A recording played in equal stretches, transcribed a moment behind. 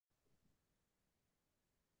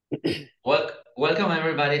Welcome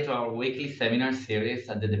everybody to our weekly seminar series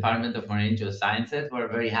at the Department of Marine Geosciences. We're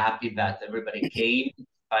very happy that everybody came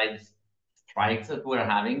despite the strikes that we're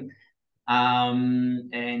having.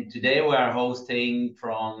 And today we are hosting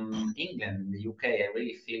from England, the UK. I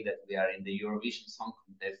really feel that we are in the Eurovision Song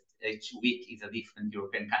Contest. Each week is a different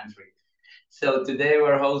European country. So today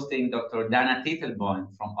we're hosting Dr. Danna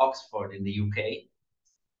Titelboim from Oxford in the UK.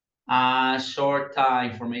 Short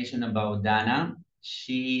information about Danna.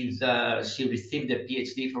 She received a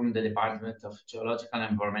PhD from the Department of Geological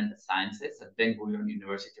and Environmental Sciences at Ben-Gurion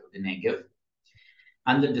University of the Negev,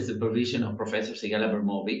 under the supervision of Professor Sigala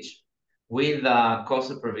Bermovich, with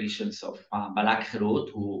co-supervisions of Balak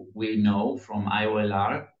Herut, who we know from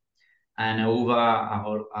IOLR, and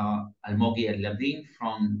Ahuva Almogi El-Labin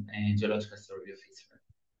from Geological Survey of Israel.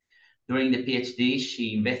 During the PhD,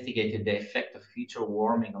 she investigated the effect of future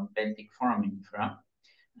warming on benthic foraminifera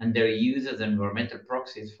and their use as environmental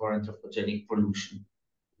proxies for anthropogenic pollution.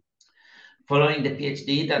 Following the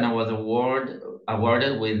PhD, Danna was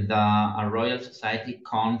awarded with a Royal Society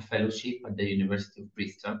Conn Fellowship at the University of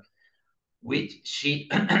Bristol, which she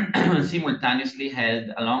simultaneously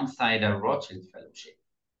held alongside a Rothschild Fellowship.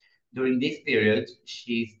 During this period,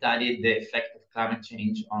 she studied the effect of climate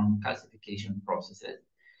change on calcification processes,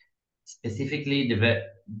 specifically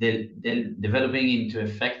developing into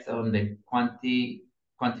effects on the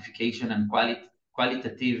quantification and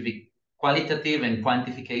qualitative and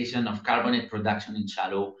quantification of carbonate production in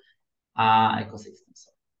shallow ecosystems.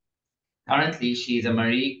 Currently, she is a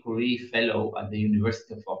Marie Curie Fellow at the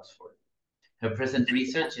University of Oxford. Her present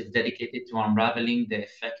research is dedicated to unraveling the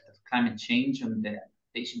effect of climate change on the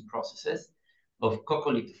adaptation processes of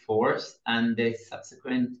coccolithophores and the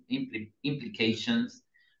subsequent implications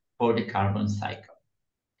for the carbon cycle.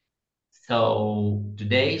 So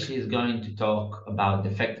today she is going to talk about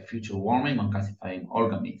the effect of future warming on calcifying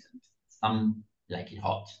organisms. Some like it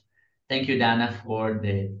hot. Thank you, Danna, for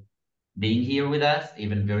being here with us,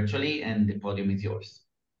 even virtually, and the podium is yours.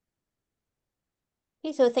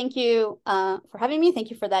 Okay, so thank you for having me.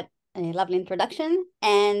 Thank you for that lovely introduction.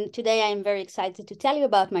 And today I'm very excited to tell you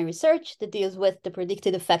about my research that deals with the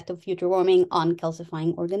predicted effect of future warming on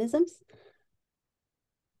calcifying organisms.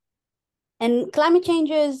 And climate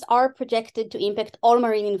changes are projected to impact all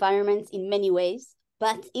marine environments in many ways,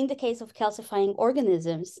 but in the case of calcifying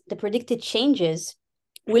organisms, the predicted changes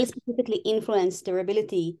will specifically influence their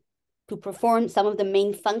ability to perform some of the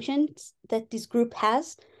main functions that this group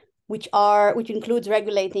has, which includes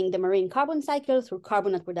regulating the marine carbon cycle through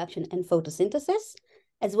carbonate production and photosynthesis,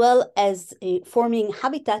 as well as forming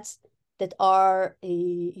habitats that are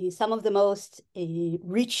some of the most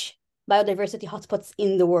rich biodiversity hotspots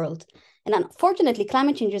in the world. And unfortunately,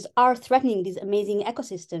 climate changes are threatening these amazing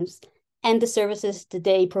ecosystems and the services that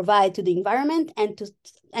they provide to the environment and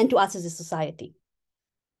to us as a society.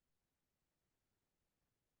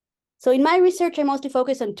 So in my research, I mostly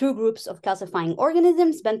focus on two groups of calcifying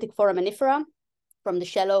organisms, benthic foraminifera from the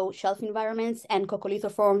shallow shelf environments and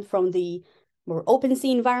coccolithophore from the more open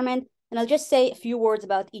sea environment. And I'll just say a few words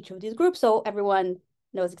about each of these groups so everyone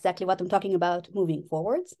knows exactly what I'm talking about moving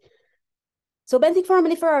forwards. So benthic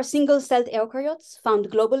foraminifera are single-celled eukaryotes found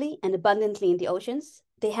globally and abundantly in the oceans.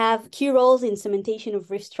 They have key roles in cementation of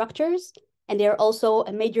reef structures, and they are also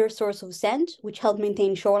a major source of sand, which help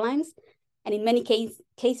maintain shorelines, and in many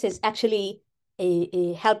cases actually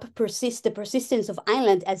help persist the persistence of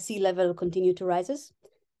island as sea level continue to rises.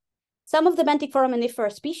 Some of the benthic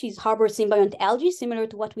foraminifera species harbor symbiont algae, similar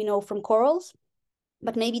to what we know from corals,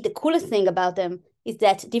 but maybe the coolest thing about them is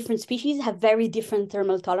that different species have very different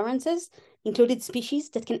thermal tolerances, including species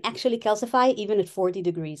that can actually calcify even at 40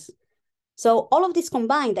 degrees. So all of this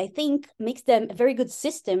combined, I think, makes them a very good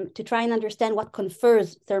system to try and understand what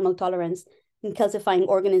confers thermal tolerance in calcifying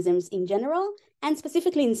organisms in general, and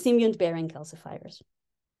specifically in symbiont-bearing calcifiers.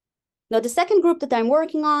 Now, the second group that I'm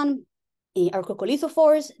working on are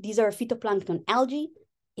coccolithophores. These are phytoplankton algae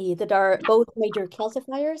that are both major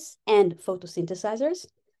calcifiers and photosynthesizers.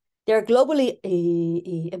 They're globally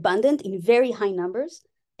abundant in very high numbers,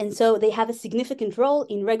 and so they have a significant role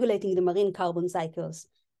in regulating the marine carbon cycles.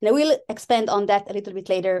 And I will expand on that a little bit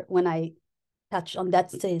later when I touch on that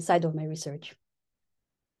side of my research.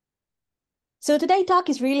 So today's talk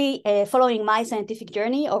is really following my scientific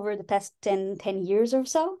journey over the past 10 years or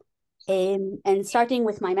so, and starting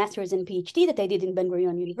with my master's and PhD that I did in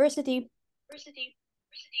Ben-Gurion University.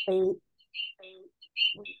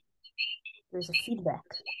 There's a feedback.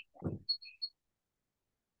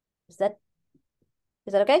 Is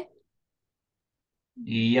that okay?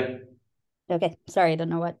 Yep. Okay, sorry, I don't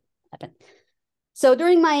know what happened. So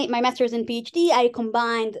during my master's and PhD, I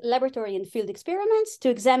combined laboratory and field experiments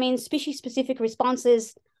to examine species-specific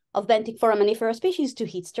responses of benthic foraminifera species to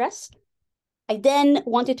heat stress. I then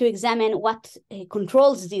wanted to examine what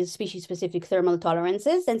controls these species-specific thermal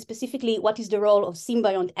tolerances, and specifically what is the role of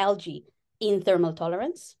symbiont algae in thermal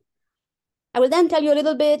tolerance. I will then tell you a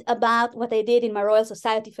little bit about what I did in my Royal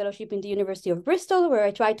Society Fellowship in the University of Bristol, where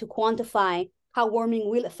I tried to quantify how warming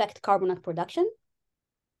will affect carbonate production.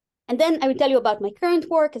 And then I will tell you about my current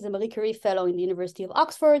work as a Marie Curie Fellow in the University of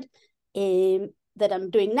Oxford that I'm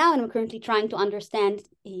doing now, and I'm currently trying to understand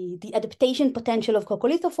the adaptation potential of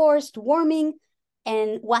coccolithophores to warming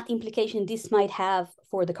and what implication this might have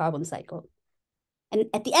for the carbon cycle. And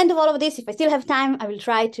at the end of all of this, if I still have time, I will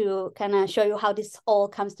try to kind of show you how this all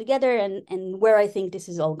comes together and where I think this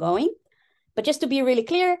is all going. But just to be really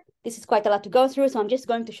clear, this is quite a lot to go through. So I'm just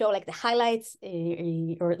going to show like the highlights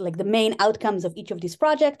or like the main outcomes of each of these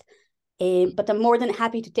projects. But I'm more than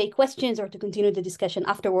happy to take questions or to continue the discussion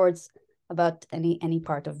afterwards about any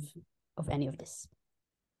part of any of this.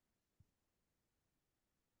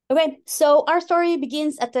 Okay, so our story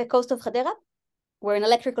begins at the coast of Hadera, where an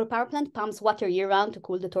electrical power plant pumps water year-round to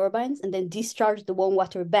cool the turbines and then discharge the warm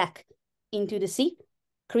water back into the sea,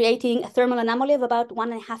 creating a thermal anomaly of about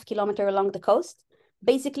 1.5 kilometers along the coast,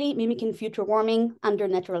 basically mimicking future warming under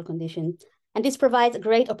natural conditions. And this provides a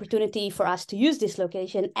great opportunity for us to use this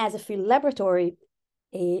location as a field laboratory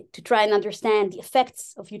to try and understand the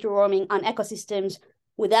effects of future warming on ecosystems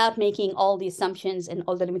without making all the assumptions and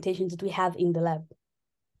all the limitations that we have in the lab.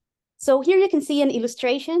 So here you can see an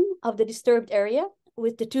illustration of the disturbed area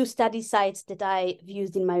with the two study sites that I've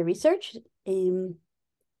used in my research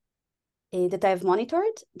that I've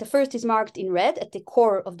monitored. The first is marked in red at the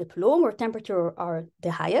core of the plume, where temperatures are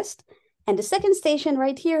the highest. And the second station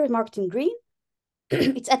right here is marked in green.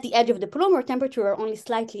 It's at the edge of the plume, where temperatures are only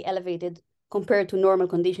slightly elevated compared to normal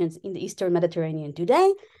conditions in the Eastern Mediterranean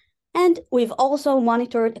today. And we've also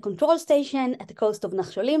monitored a control station at the coast of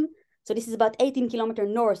Nachsholim. So this is about 18 kilometers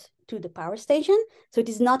north to the power station. So it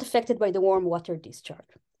is not affected by the warm water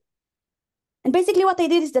discharge. And basically what I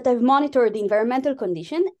did is that I've monitored the environmental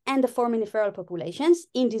condition and the foraminiferal populations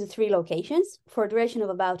in these three locations for a duration of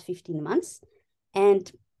about 15 months.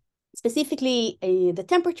 And specifically the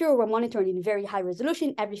temperature we're monitoring in very high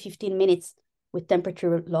resolution every 15 minutes with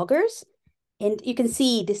temperature loggers. And you can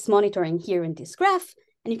see this monitoring here in this graph.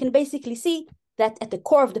 And you can basically see that at the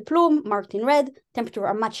core of the plume, marked in red, temperatures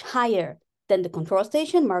are much higher than the control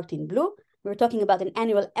station, marked in blue. We're talking about an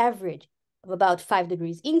annual average of about 5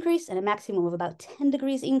 degrees increase and a maximum of about 10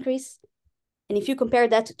 degrees increase. And if you compare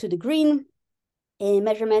that to the green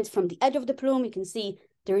measurements from the edge of the plume, you can see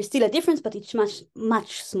there is still a difference, but it's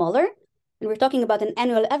much smaller. And we're talking about an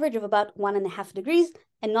annual average of about 1.5 degrees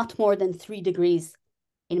and not more than 3 degrees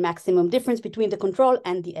in maximum difference between the control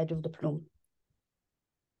and the edge of the plume.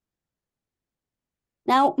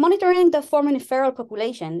 Now, monitoring the foraminiferal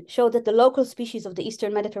population showed that the local species of the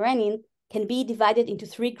Eastern Mediterranean can be divided into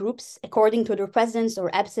 3 groups according to their presence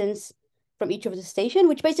or absence from each of the station,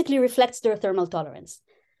 which basically reflects their thermal tolerance.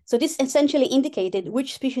 So this essentially indicated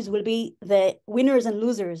which species will be the winners and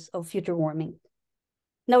losers of future warming.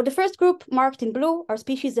 Now, the first group marked in blue are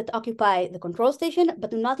species that occupy the control station,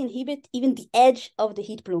 but do not inhibit even the edge of the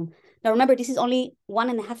heat plume. Now, remember, this is only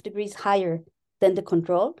 1.5 degrees higher than the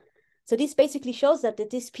control. So this basically shows that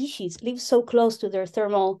these species live so close to their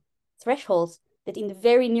thermal thresholds that in the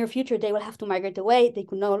very near future, they will have to migrate away. They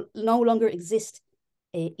could no longer exist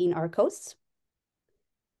in our coasts.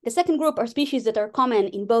 The second group are species that are common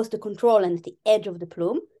in both the control and the edge of the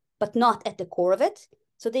plume, but not at the core of it.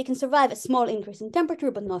 So they can survive a small increase in temperature,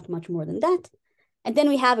 but not much more than that. And then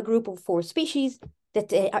we have a group of 4 species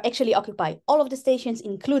that are actually occupy all of the stations,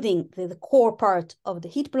 including the core part of the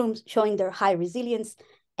heat plumes, showing their high resilience.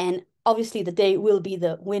 And obviously that they will be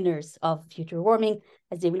the winners of future warming,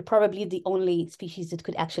 as they will probably be the only species that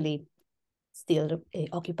could actually still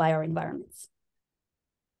occupy our environments.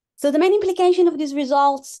 So the main implication of these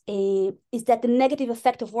results is that the negative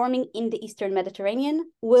effect of warming in the Eastern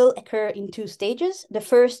Mediterranean will occur in 2 stages. The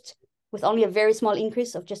first with only a very small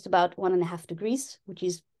increase of just about 1.5 degrees, which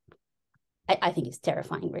is, I think is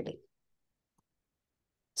terrifying, really.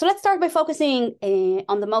 So let's start by focusing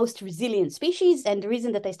on the most resilient species. And the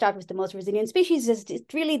reason that I start with the most resilient species is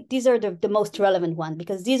really these are the most relevant ones,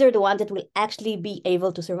 because these are the ones that will actually be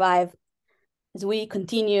able to survive as we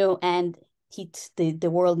continue and heat the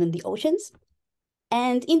world and the oceans.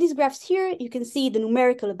 And in these graphs here, you can see the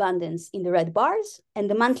numerical abundance in the red bars and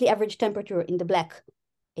the monthly average temperature in the black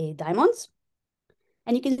diamonds.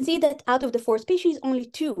 And you can see that out of the 4 species, only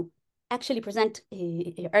 2 actually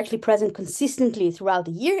are actually present consistently throughout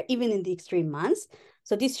the year, even in the extreme months.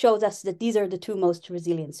 So this shows us that these are the two most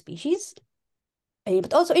resilient species.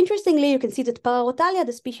 But also interestingly, you can see that Pararotalia,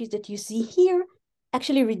 the species that you see here,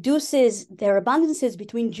 actually reduces their abundances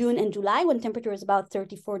between June and July when temperature is about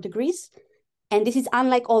 34 degrees. And this is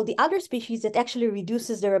unlike all the other species that actually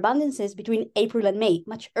reduces their abundances between April and May,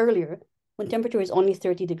 much earlier, when temperature is only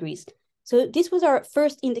 30 degrees. So this was our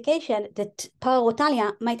first indication that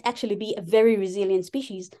Pararotalia might actually be a very resilient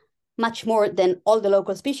species, much more than all the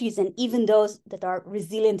local species, and even those that are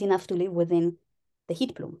resilient enough to live within the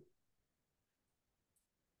heat plume.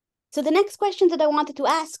 So the next question that I wanted to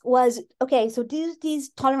ask was, okay, so these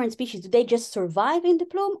tolerant species, do they just survive in the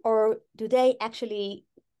plume, or do they actually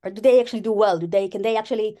do well? Can they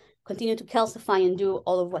actually continue to calcify and do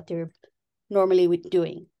all of what they're normally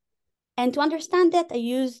doing? And to understand that, I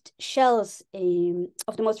used shells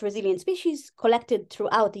of the most resilient species collected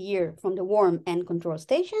throughout the year from the warm and control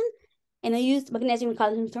station. And I used magnesium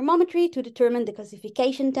calcium thermometry to determine the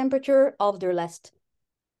calcification temperature of their last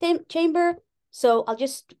chamber. So I'll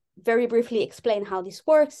just very briefly explain how this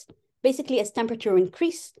works. Basically, as temperature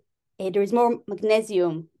increases, there is more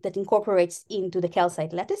magnesium that incorporates into the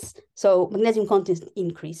calcite lattice. So magnesium content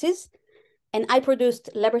increases. And I produced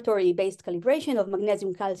laboratory-based calibration of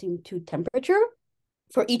magnesium calcium to temperature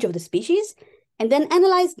for each of the species, and then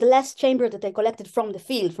analyzed the last chamber that I collected from the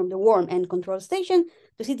field, from the warm and control station,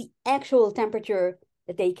 to see the actual temperature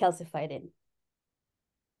that they calcified in.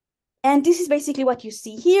 And this is basically what you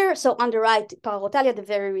see here. So on the right, Pararotalia, the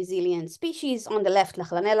very resilient species. On the left,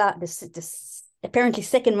 Lachlanella, the apparently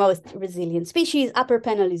second most resilient species. Upper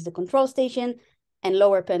panel is the control station, and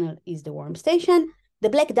lower panel is the warm station. The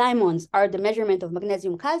black diamonds are the measurement of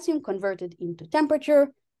magnesium calcium converted into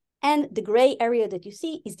temperature. And the gray area that you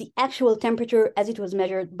see is the actual temperature as it was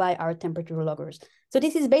measured by our temperature loggers. So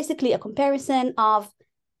this is basically a comparison of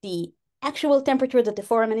the actual temperature that the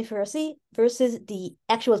foraminifera see versus the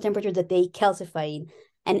actual temperature that they calcify in.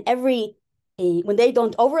 And when they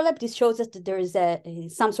don't overlap, this shows us that there is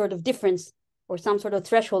some sort of difference or some sort of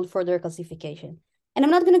threshold for their calcification. And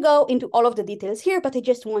I'm not going to go into all of the details here, but I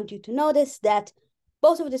just want you to notice that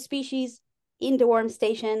both of the species in the warm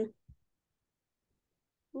station,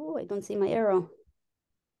 oh, I don't see my arrow.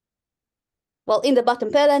 Well, in the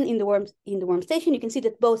bottom panel, in the warm station, you can see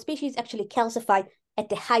that both species actually calcify at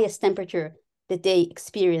the highest temperature that they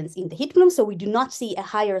experience in the heat plume. So we do not see a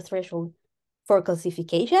higher threshold for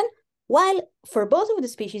calcification. While for both of the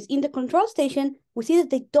species in the control station, we see that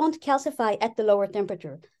they don't calcify at the lower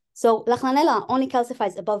temperature. So Lachlanella only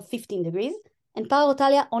calcifies above 15 degrees and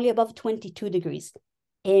Pararotalia only above 22 degrees,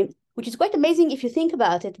 which is quite amazing if you think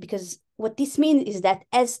about it, because what this means is that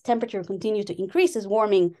as temperature continues to increase, as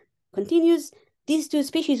warming continues, these two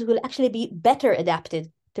species will actually be better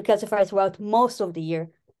adapted to calcify throughout most of the year.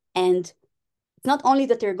 And it's not only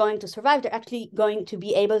that they're going to survive, they're actually going to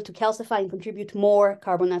be able to calcify and contribute more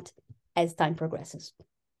carbonate as time progresses.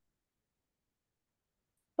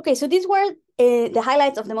 Okay, so these were the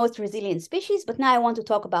highlights of the most resilient species, but now I want to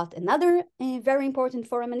talk about another very important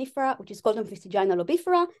foraminifera, which is called Amphistygiana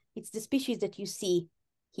lobifera. It's the species that you see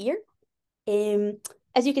here.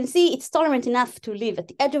 As you can see, it's tolerant enough to live at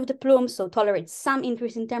the edge of the plume, so tolerates some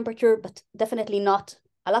increase in temperature, but definitely not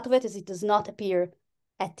a lot of it, as it does not appear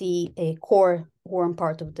at the core warm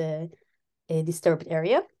part of the disturbed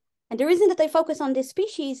area. And the reason that I focus on this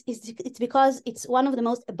species is it's because it's one of the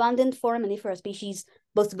most abundant foraminifera species,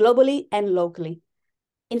 both globally and locally.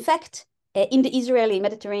 In fact, in the Israeli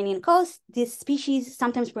Mediterranean coast, this species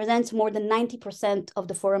sometimes presents more than 90% of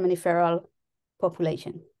the foraminiferal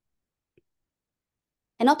population.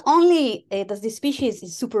 And not only does this species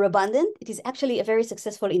is super abundant, it is actually a very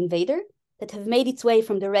successful invader that have made its way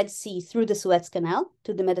from the Red Sea through the Suez Canal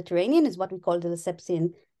to the Mediterranean, is what we call the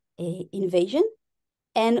Lesbosian invasion.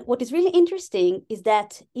 And what is really interesting is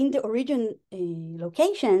that in the origin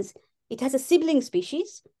locations, it has a sibling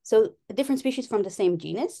species, so a different species from the same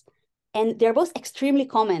genus, and they're both extremely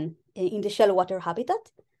common in the shallow water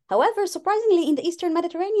habitat. However, surprisingly, in the Eastern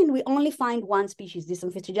Mediterranean, we only find one species, this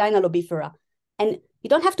Amphistygiana lobifera. And you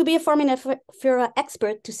don't have to be a foraminifera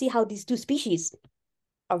expert to see how these two species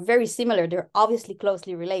are very similar. They're obviously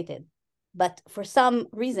closely related. But for some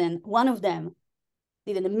reason, one of them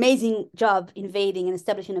did an amazing job invading and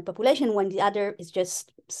establishing a population when the other is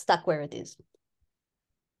just stuck where it is.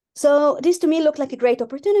 So this to me looked like a great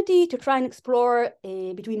opportunity to try and explore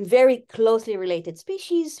between very closely related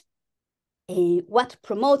species, what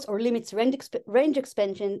promotes or limits range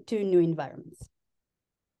expansion to new environments.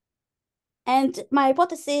 And my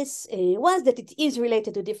hypothesis was that it is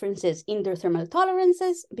related to differences in their thermal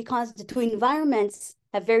tolerances, because the two environments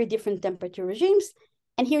have very different temperature regimes.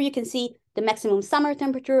 And here you can see the maximum summer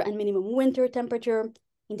temperature and minimum winter temperature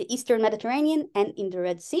in the Eastern Mediterranean and in the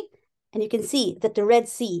Red Sea. And you can see that the Red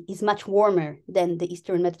Sea is much warmer than the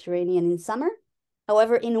Eastern Mediterranean in summer.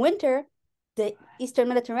 However, in winter, the Eastern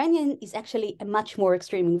Mediterranean is actually a much more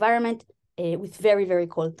extreme environment with very, very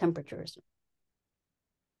cold temperatures.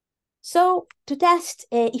 So to test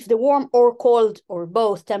if the warm or cold or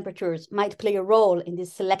both temperatures might play a role in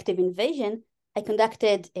this selective invasion, I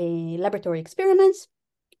conducted laboratory experiments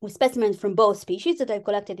with specimens from both species that I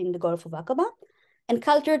collected in the Gulf of Aqaba and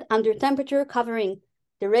cultured under temperature covering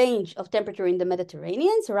the range of temperature in the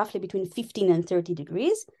Mediterranean, so roughly between 15 and 30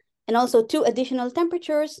 degrees, and also 2 additional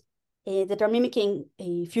temperatures that are mimicking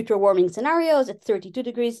future warming scenarios at 32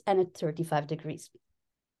 degrees and at 35 degrees.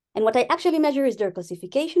 And what I actually measure is their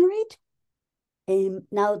calcification rate.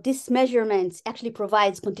 Now, this measurement actually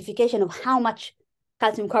provides quantification of how much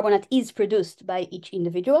calcium carbonate is produced by each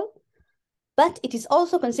individual, but it is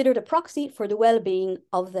also considered a proxy for the well-being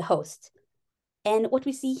of the host. And what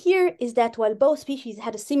we see here is that while both species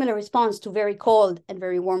had a similar response to very cold and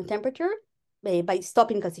very warm temperature by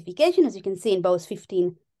stopping calcification, as you can see in both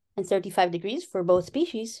 15 and 35 degrees for both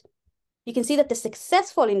species, you can see that the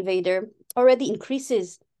successful invader already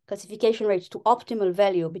increases calcification rate to optimal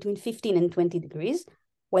value between 15 and 20 degrees,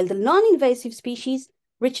 while the non-invasive species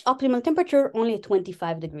reached optimal temperature only at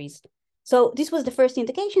 25 degrees. So this was the first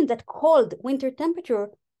indication that cold winter temperature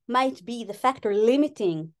might be the factor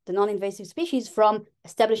limiting the non-invasive species from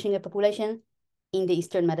establishing a population in the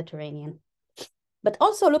Eastern Mediterranean. But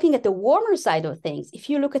also looking at the warmer side of things, if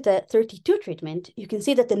you look at the 32 treatment, you can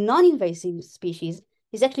see that the non-invasive species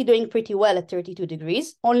is actually doing pretty well at 32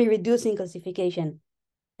 degrees, only reducing calcification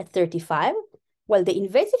at 35, while the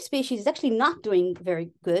invasive species is actually not doing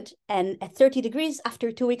very good, and at 30 degrees,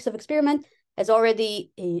 after 2 weeks of experiment, has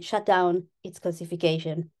already shut down its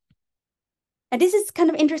calcification. And this is kind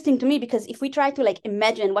of interesting to me because if we try to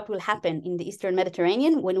imagine what will happen in the Eastern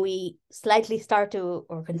Mediterranean when we slightly start to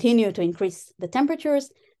or continue to increase the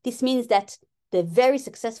temperatures, this means that the very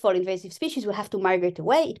successful invasive species will have to migrate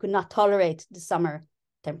away. It could not tolerate the summer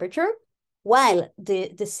temperature, while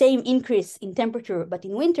the same increase in temperature but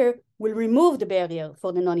in winter will remove the barrier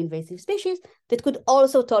for the non-invasive species that could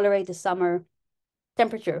also tolerate the summer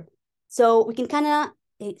temperature. So we can kind of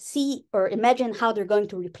see or imagine how they're going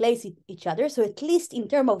to replace each other. So at least in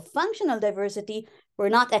terms of functional diversity, we're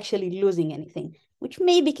not actually losing anything, which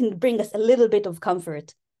maybe can bring us a little bit of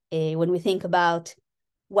comfort when we think about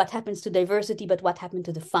what happens to diversity, but what happened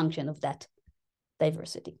to the function of that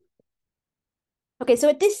diversity. Okay, so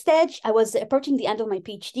at this stage, I was approaching the end of my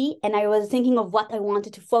PhD, and I was thinking of what I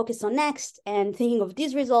wanted to focus on next, and thinking of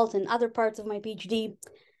these results and other parts of my PhD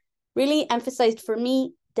really emphasized for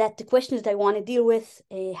me that the questions that I want to deal with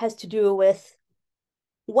has to do with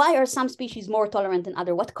why are some species more tolerant than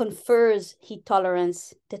others? What confers heat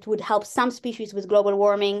tolerance that would help some species with global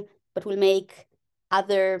warming, but will make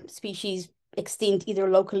other species extinct either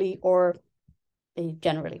locally or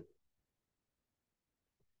generally?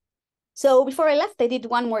 So before I left, I did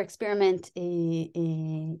one more experiment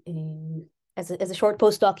as a short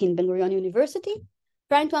postdoc in Ben-Gurion University,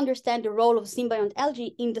 trying to understand the role of symbiont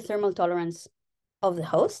algae in the thermal tolerance of the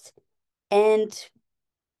host. And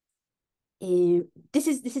this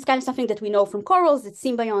is kind of something that we know from corals, that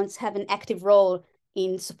symbionts have an active role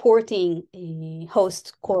in supporting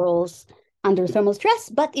host corals under thermal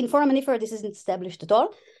stress, but in foraminifera, this isn't established at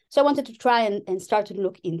all. So I wanted to try and start to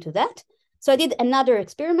look into that. So I did another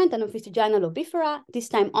experiment on Ophistogynal Lobifera, this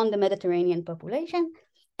time on the Mediterranean population.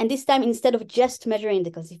 And this time, instead of just measuring the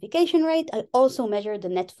calcification rate, I also measured the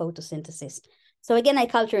net photosynthesis. So again, I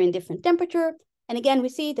culture in different temperature. And again, we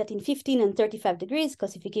see that in 15 and 35 degrees,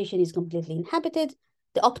 calcification is completely inhabited.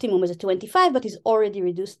 The optimum is at 25, but is already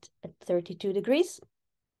reduced at 32 degrees.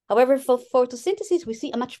 However, for photosynthesis, we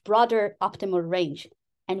see a much broader optimal range.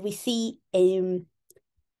 And we see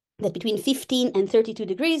that between 15 and 32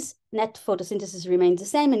 degrees, net photosynthesis remains the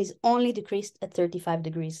same and is only decreased at 35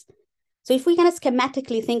 degrees. So if we kind of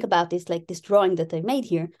schematically think about this, like this drawing that I made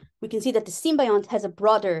here, we can see that the symbiont has a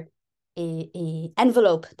broader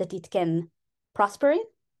envelope that it can prosper in,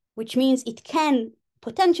 which means it can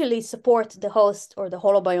potentially support the host or the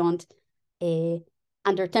holobiont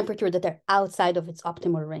under temperature that are outside of its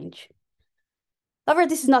optimal range. However,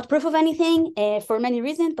 this is not proof of anything for many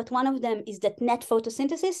reasons, but one of them is that net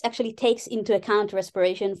photosynthesis actually takes into account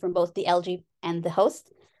respiration from both the algae and the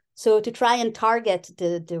host. So to try and target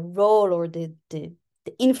the role or the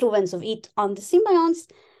influence of it on the symbionts,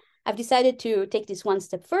 I've decided to take this one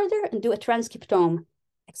step further and do a transcriptome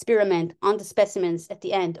experiment on the specimens at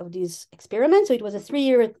the end of these experiments. So it was a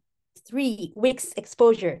 3-year 3 weeks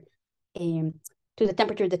exposure to the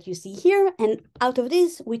temperature that you see here. And out of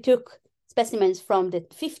this, we took specimens from the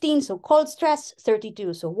 15, so cold stress,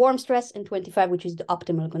 32, so warm stress, and 25, which is the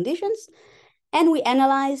optimal conditions. And we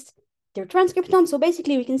analyzed their transcriptome. So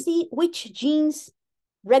basically, we can see which genes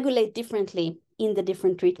regulate differently in the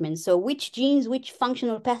different treatments. So which genes, which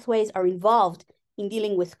functional pathways are involved in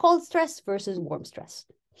dealing with cold stress versus warm stress.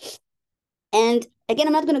 And again,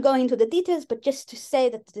 I'm not going to go into the details, but just to say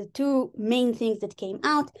that the 2 main things that came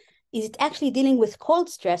out is it actually dealing with cold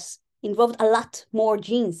stress involved a lot more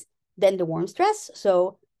genes than the warm stress.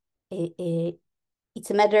 So it's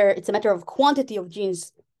a matter of quantity of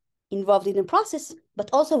genes involved in the process, but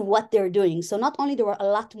also what they're doing. So not only there were a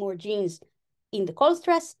lot more genes in the cold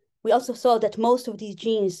stress, we also saw that most of these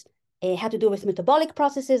genes had to do with metabolic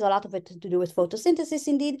processes, a lot of it had to do with photosynthesis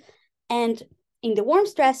indeed. And in the warm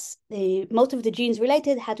stress, most of the genes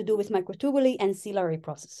related had to do with microtubule and ciliary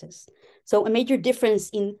processes. So a major difference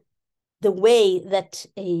in the way that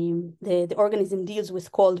the organism deals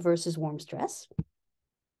with cold versus warm stress.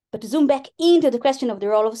 But to zoom back into the question of the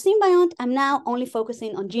role of symbiont, I'm now only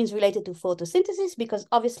focusing on genes related to photosynthesis because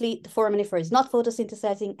obviously the foraminifera is not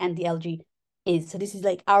photosynthesizing and the algae is. So this is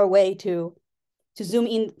like our way to zoom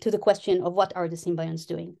into the question of what are the symbionts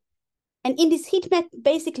doing. And in this heat map,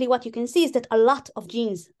 basically what you can see is that a lot of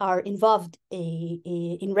genes are involved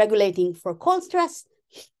in regulating for cold stress.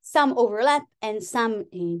 Some overlap and some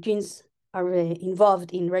genes are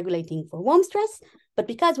involved in regulating for warm stress. But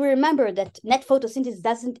because we remember that net photosynthesis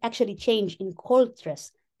doesn't actually change in cold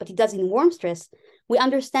stress, but it does in warm stress, we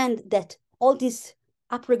understand that all this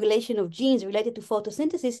upregulation of genes related to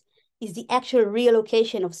photosynthesis is the actual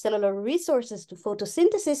reallocation of cellular resources to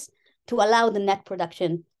photosynthesis to allow the net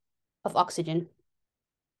production of oxygen.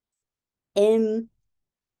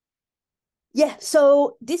 Yeah,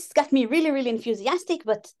 so this got me really, really enthusiastic,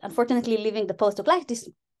 but unfortunately leaving the postdoc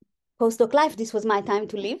life, this was my time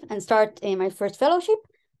to leave and start my first fellowship.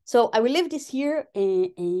 So I will leave this here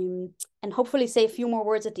and hopefully say a few more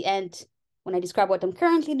words at the end when I describe what I'm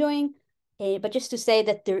currently doing. But just to say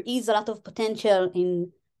that there is a lot of potential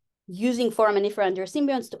in using foraminifera and their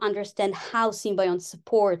symbionts to understand how symbionts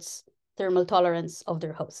supports thermal tolerance of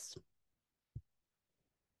their hosts.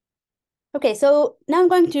 Okay, so now I'm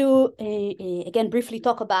going to, again, briefly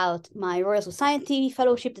talk about my Royal Society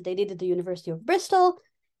fellowship that I did at the University of Bristol.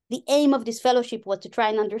 The aim of this fellowship was to try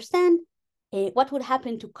and understand what would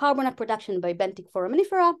happen to carbonate production by benthic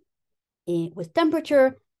foraminifera with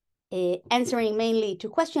temperature, answering mainly to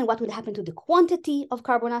question what would happen to the quantity of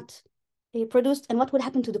carbonate produced and what would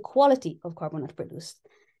happen to the quality of carbonate produced.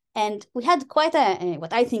 And we had quite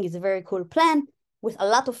what I think is a very cool plan with a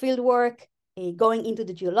lot of field work, going into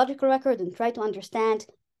the geological record and try to understand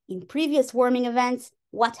in previous warming events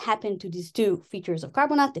what happened to these 2 features of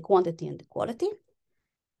carbonate, the quantity and the quality.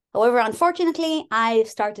 However, unfortunately, I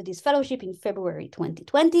started this fellowship in February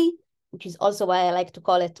 2020, which is also why I like to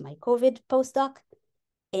call it my COVID postdoc.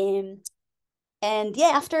 And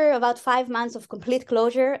yeah, after about 5 months of complete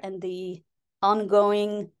closure and the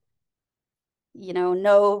ongoing,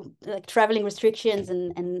 no like traveling restrictions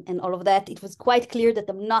and all of that, it was quite clear that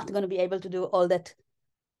I'm not going to be able to do all that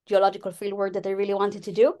geological field work that I really wanted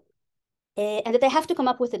to do, and that I have to come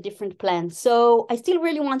up with a different plan. So I still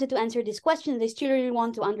really wanted to answer these questions. I still really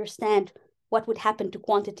want to understand what would happen to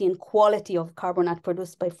quantity and quality of carbonate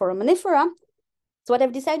produced by foraminifera. So what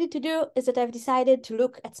I've decided to do is that I've decided to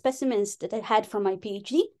look at specimens that I had from my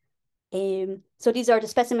PhD. So these are the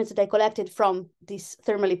specimens that I collected from this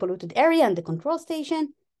thermally polluted area and the control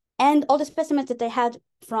station, and all the specimens that I had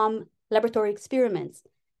from laboratory experiments.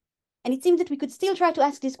 And it seems that we could still try to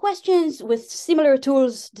ask these questions with similar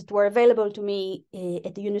tools that were available to me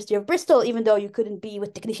at the University of Bristol, even though you couldn't be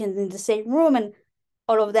with technicians in the same room and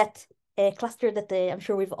all of that cluster that I'm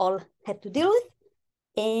sure we've all had to deal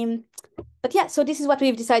with. But yeah, so this is what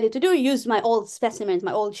we've decided to do, use my old specimens,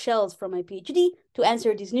 my old shells from my PhD to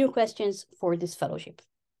answer these new questions for this fellowship.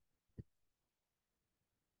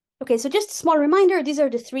 Okay, so just a small reminder, these are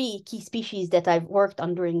the 3 key species that I've worked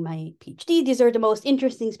on during my PhD. These are the most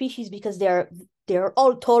interesting species because they're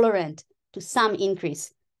all tolerant to some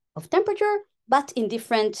increase of temperature, but in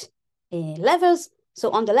different levels. So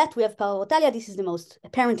on the left, we have Paravotalia. This is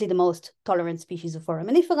apparently the most tolerant species of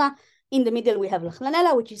foraminifera. In the middle, we have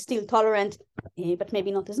Lachlanella, which is still tolerant, but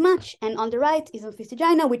maybe not as much. And on the right is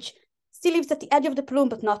Amphistygina, which still lives at the edge of the plume,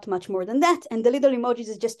 but not much more than that. And the little emojis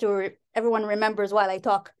is just to everyone remembers while I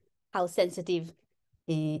talk how sensitive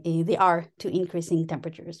they are to increasing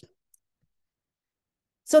temperatures.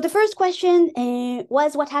 So the first question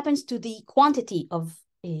was what happens to the quantity of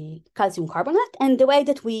calcium carbonate, and the way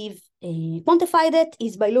that we've quantified it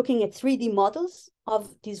is by looking at 3D models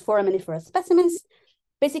of these foraminiferous specimens.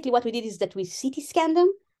 Basically, what we did is that we CT scanned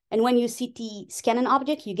them. And when you CT scan an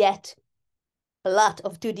object, you get a lot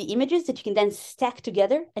of 2D images that you can then stack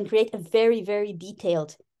together and create a very, very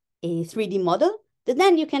detailed 3D model that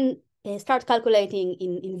then you can start calculating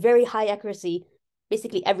in very high accuracy,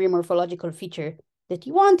 basically every morphological feature that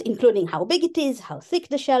you want, including how big it is, how thick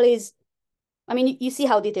the shell is. I mean, you see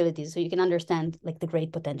how detailed it is, so you can understand like the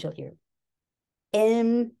great potential here.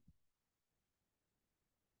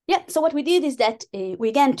 Yeah, so what we did is that we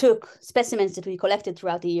again took specimens that we collected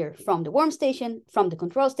throughout the year from the worm station, from the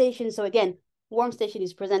control station. So again, worm station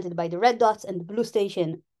is presented by the red dots and the blue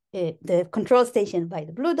station, the control station by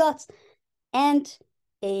the blue dots. And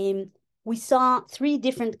we saw 3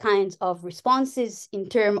 different kinds of responses in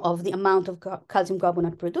terms of the amount of calcium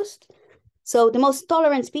carbonate produced. So the most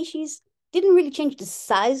tolerant species didn't really change the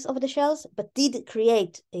size of the shells, but did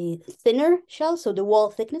create a thinner shell. So the wall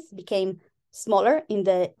thickness became smaller in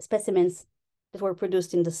the specimens that were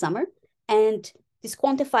produced in the summer. And this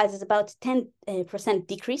quantifies as about 10%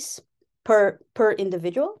 decrease per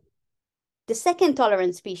individual. The second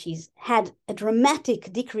tolerant species had a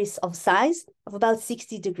dramatic decrease of size of about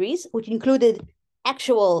 60 degrees, which included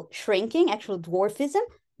actual shrinking, actual dwarfism,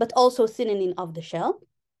 but also thinning of the shell.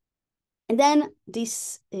 And then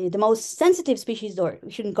this, the most sensitive species, or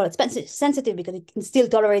we shouldn't call it sensitive because it can still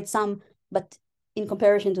tolerate some, but in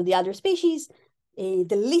comparison to the other species,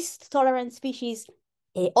 the least tolerant species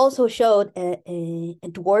also showed a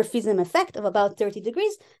dwarfism effect of about 30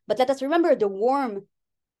 degrees. But let us remember the worm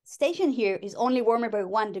station here is only warmer by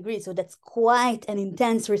 1 degree. So that's quite an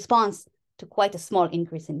intense response to quite a small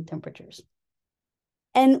increase in temperatures.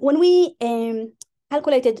 And when we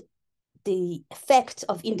calculated the effect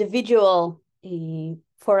of individual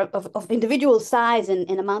individual size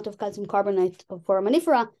and amount of calcium carbonate for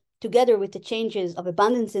foraminifera, together with the changes of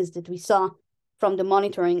abundances that we saw from the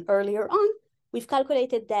monitoring earlier on, we've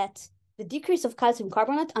calculated that the decrease of calcium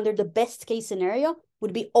carbonate under the best case scenario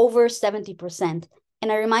would be over 70%.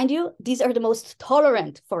 And I remind you, these are the most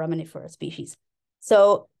tolerant foraminifera species.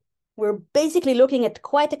 So we're basically looking at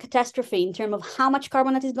quite a catastrophe in terms of how much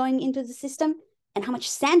carbonate is going into the system and how much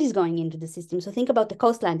sand is going into the system. So think about the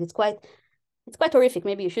coastline. It's quite horrific.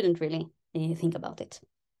 Maybe you shouldn't really think about it.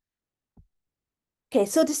 Okay,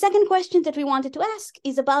 so the second question that we wanted to ask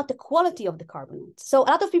is about the quality of the carbonate. So a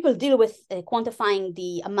lot of people deal with quantifying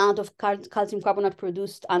the amount of calcium carbonate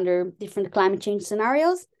produced under different climate change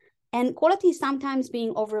scenarios. And quality is sometimes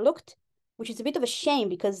being overlooked, which is a bit of a shame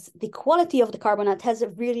because the quality of the carbonate has a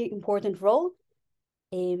really important role.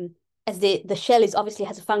 As the shell obviously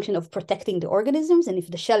has a function of protecting the organisms. And if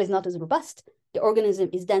the shell is not as robust, the organism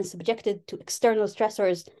is then subjected to external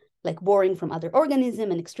stressors like boring from other organisms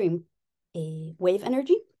and extreme wave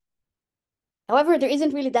energy. However, there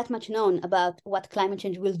isn't really that much known about what climate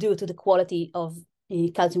change will do to the quality of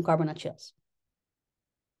calcium carbonate shells.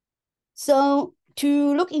 So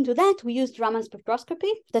to look into that, we used Raman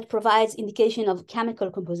spectroscopy that provides indication of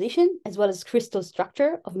chemical composition as well as crystal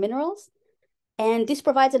structure of minerals. And this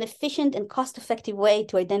provides an efficient and cost-effective way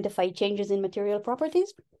to identify changes in material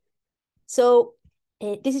properties. So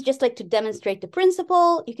this is just like to demonstrate the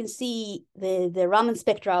principle. You can see the Raman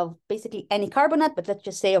spectra of basically any carbonate, but let's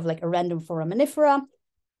just say of like a random foraminifera.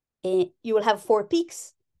 You will have 4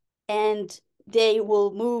 peaks, and they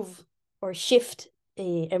will move or shift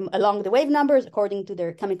along the wave numbers according to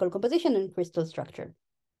their chemical composition and crystal structure.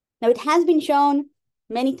 Now, it has been shown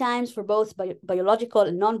many times for both biological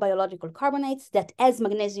and non-biological carbonates that as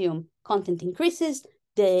magnesium content increases,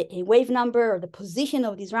 the wave number or the position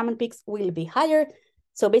of these Raman peaks will be higher.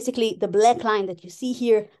 So basically, the black line that you see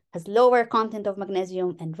here has lower content of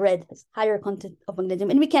magnesium and red has higher content of magnesium.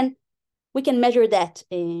 And we can measure that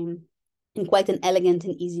in quite an elegant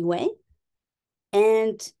and easy way.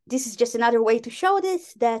 And this is just another way to show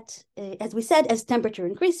this, that as we said, as temperature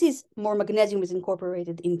increases, more magnesium is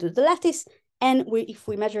incorporated into the lattice. And if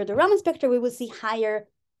we measure the Raman spectra, we will see higher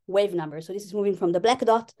wave numbers. So this is moving from the black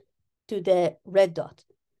dot to the red dot.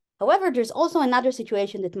 However, there's also another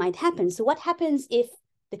situation that might happen. So what happens if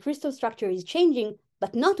the crystal structure is changing,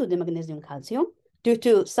 but not to the magnesium calcium, due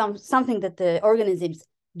to something that the organism is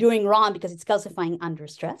doing wrong because it's calcifying under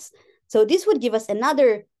stress? So this would give us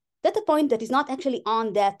another data point that is not actually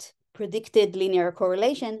on that predicted linear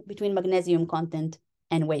correlation between magnesium content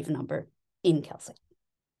and wave number in calcite.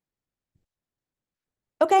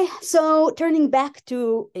 Okay, so turning back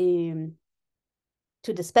to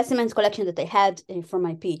the specimens collection that I had for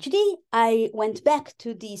my PhD, I went back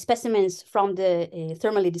to the specimens from the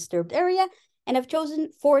thermally disturbed area, and I've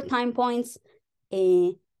chosen 4 time points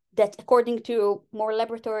that according to more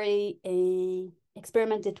laboratory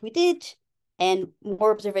experiment that we did and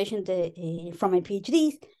more observation from my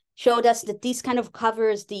PhD showed us that this kind of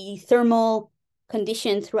covers the thermal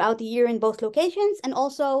conditions throughout the year in both locations, and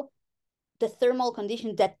also the thermal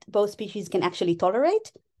conditions that both species can actually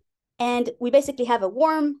tolerate. And we basically have a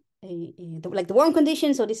warm, like the warm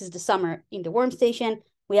condition. So this is the summer in the warm station.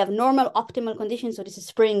 We have normal optimal conditions. So this is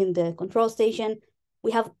spring in the control station.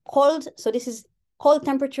 We have cold. So this is cold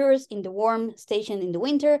temperatures in the warm station in the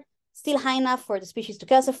winter, still high enough for the species to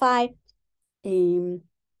calcify,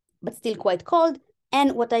 but still quite cold.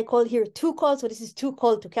 And what I call here too cold. So this is too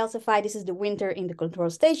cold to calcify. This is the winter in the control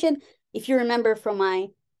station. If you remember from my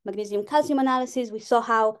magnesium calcium analysis, we saw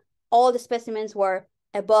how all the specimens were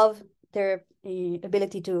above their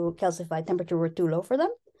ability to calcify. Temperature were too low for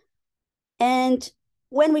them. And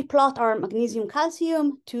when we plot our magnesium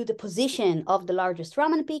calcium to the position of the largest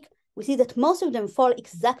Raman peak, we see that most of them fall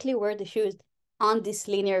exactly where they should on this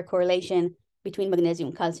linear correlation between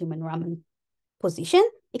magnesium calcium and Raman position,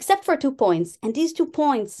 except for 2 points. And these 2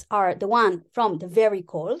 points are the one from the very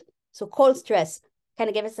cold. So cold stress kind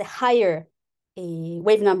of gave us a higher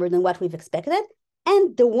wave number than what we've expected.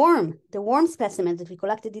 And the warm specimens that we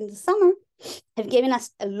collected in the summer have given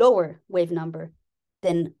us a lower wave number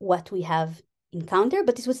than what we have encountered,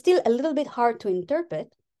 but this was still a little bit hard to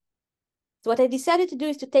interpret. So what I decided to do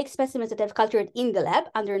is to take specimens that I've cultured in the lab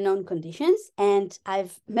under known conditions, and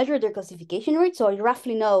I've measured their calcification rate, so I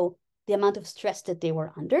roughly know the amount of stress that they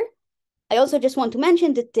were under. I also just want to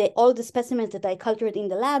mention that all the specimens that I cultured in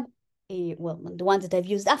the lab, well, the ones that I've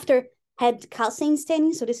used after, had calcine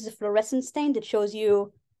staining. So this is a fluorescent stain that shows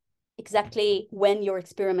you exactly when your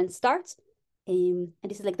experiment starts. And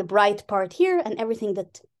this is like the bright part here, and everything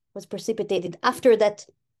that was precipitated after that,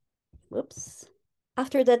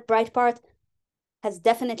 after that bright part has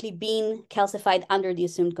definitely been calcified under the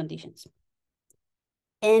assumed conditions.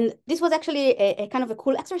 And this was actually a kind of a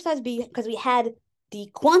cool exercise because we had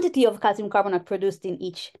the quantity of calcium carbonate produced in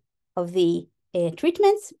each of the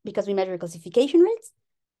treatments because we measure calcification rates.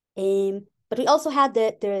 But we also had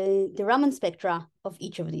the Raman spectra of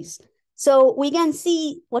each of these. So we can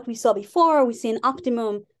see what we saw before. We see an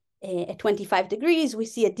optimum at 25 degrees. We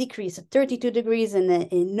see a decrease at 32 degrees and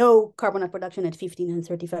no carbonate production at 15 and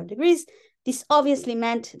 35 degrees. This obviously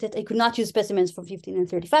meant that I could not use specimens from 15 and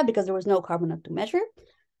 35 because there was no carbonate to measure.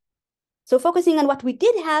 So focusing on what we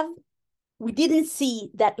did have, we didn't see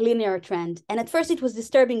that linear trend. And at first it was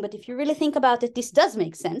disturbing, but if you really think about it, this does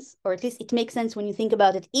make sense, or at least it makes sense when you think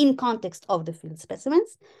about it in context of the field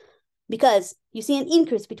specimens, because you see an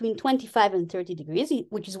increase between 25 and 30 degrees,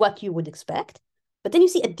 which is what you would expect, but then you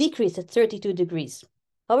see a decrease at 32 degrees.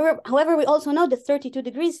 However, we also know that 32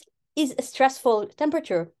 degrees is a stressful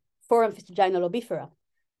temperature for amphistogyna lobifera.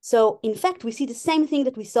 So in fact, we see the same thing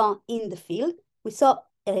that we saw in the field. We saw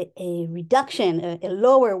a reduction, a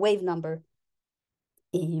lower wave number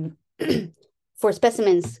for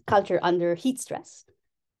specimens cultured under heat stress.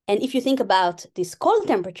 And if you think about this cold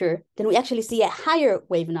temperature, then we actually see a higher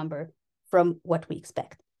wave number from what we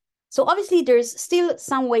expect. So obviously there's still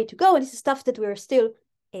some way to go, and this is stuff that we're still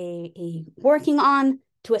working on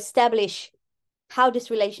to establish how this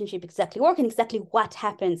relationship exactly works and exactly what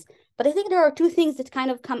happens. But I think there are two things that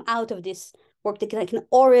kind of come out of this work that I can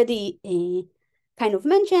already kind of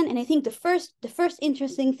mention. And I think the first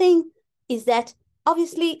interesting thing is that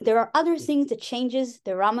obviously there are other things that changes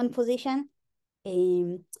the Raman position,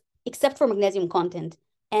 except for magnesium content.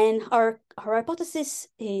 And our hypothesis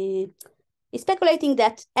is speculating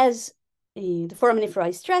that as the foraminifera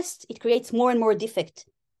is stressed, it creates more and more defect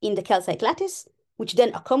in the calcite lattice, which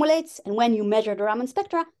then accumulates. And when you measure the Raman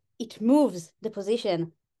spectra, it moves the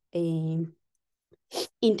position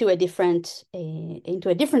into a different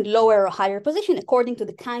lower or higher position according to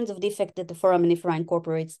the kinds of defect that the foraminifera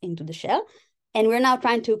incorporates into the shell. And we're now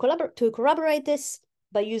trying to corroborate this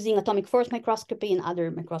by using atomic force microscopy and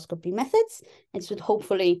other microscopy methods. And this would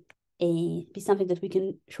hopefully be something that we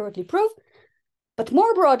can shortly prove. But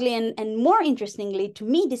more broadly and more interestingly, to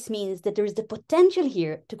me, this means that there is the potential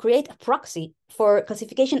here to create a proxy for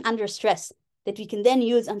calcification under stress that we can then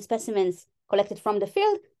use on specimens collected from the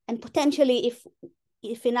field, and potentially,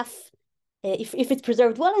 if it's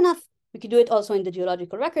preserved well enough, we could do it also in the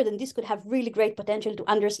geological record, and this could have really great potential to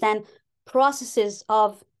understand processes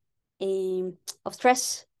of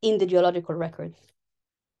stress in the geological record.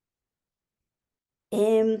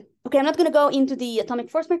 Okay, I'm not going to go into the atomic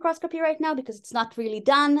force microscopy right now because it's not really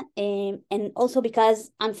done, and also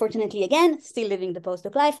because, unfortunately, again, still living the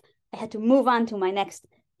postdoc life, I had to move on to my next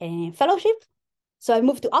fellowship. So I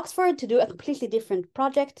moved to Oxford to do a completely different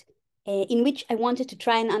project in which I wanted to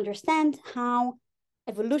try and understand how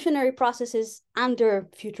evolutionary processes under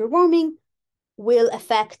future warming will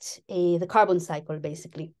affect the carbon cycle,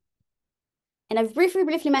 basically. And I've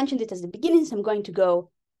briefly mentioned it at the beginning, so I'm going to go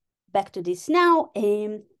back to this now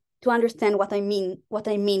to understand what I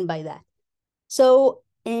mean by that. So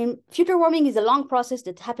future warming is a long process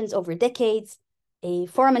that happens over decades.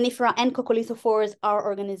 Foraminifera and coccolithophores are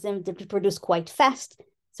organisms that reproduce quite fast.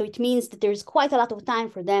 So it means that there's quite a lot of time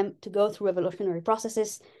for them to go through evolutionary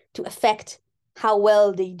processes to affect how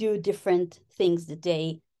well they do different things that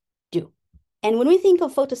they do. And when we think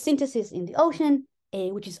of photosynthesis in the ocean,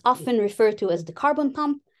 which is often referred to as the carbon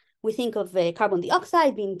pump, we think of carbon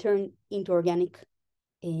dioxide being turned into organic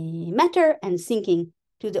matter and sinking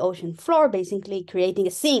to the ocean floor, basically creating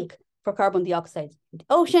a sink for carbon dioxide in the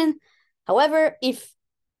ocean. However, if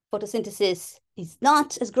photosynthesis is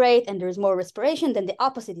not as great and there's more respiration, then the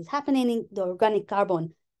opposite is happening. The organic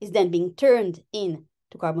carbon is then being turned into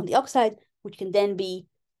carbon dioxide, which can then be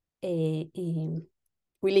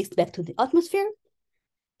released back to the atmosphere.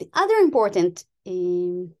 The other important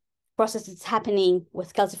process that's happening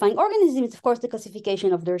with calcifying organisms is, of course, the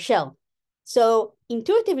calcification of their shell. So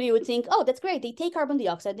intuitively, you would think, oh, that's great. They take carbon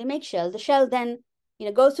dioxide, they make shell. The shell then,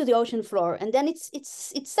 goes to the ocean floor, and then it's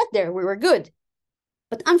set there. We were good.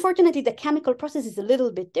 But unfortunately, the chemical process is a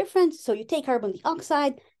little bit different. So you take carbon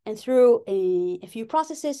dioxide, and through a few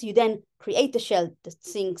processes, you then create the shell that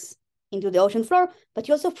sinks into the ocean floor, but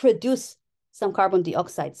you also produce some carbon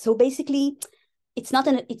dioxide. So basically, it's not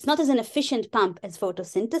as an efficient pump as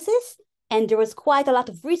photosynthesis. And there was quite a lot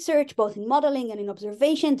of research, both in modeling and in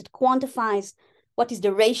observation, that quantifies what is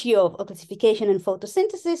the ratio of calcification and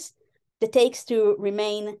photosynthesis that takes to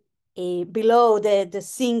remain below the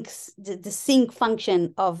sink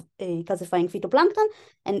function of calcifying phytoplankton.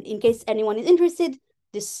 And in case anyone is interested,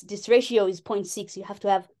 this ratio is 0.6. You have to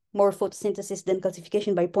have more photosynthesis than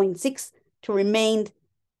calcification by 0.6 to remain.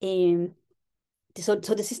 So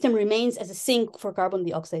the system remains as a sink for carbon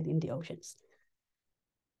dioxide in the oceans.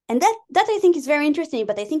 And that I think is very interesting,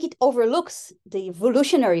 but I think it overlooks the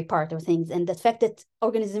evolutionary part of things and the fact that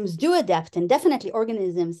organisms do adapt, and definitely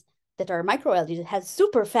organisms that are microalgae that has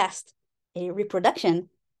super fast reproduction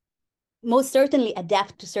most certainly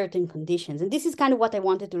adapt to certain conditions. And this is kind of what I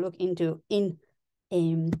wanted to look into in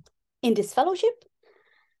this fellowship.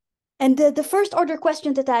 And the first order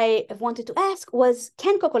question that I wanted to ask was,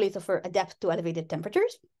 can coccolithophore adapt to elevated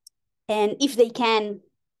temperatures? And if they can,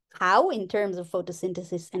 how in terms of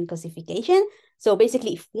photosynthesis and calcification? So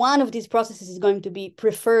basically, if one of these processes is going to be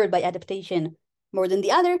preferred by adaptation more than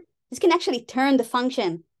the other, this can actually turn the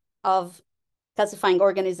function of calcifying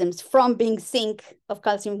organisms from being sink of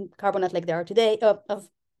calcium carbonate like they are today, of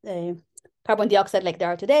carbon dioxide like they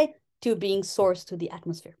are today, to being sourced to the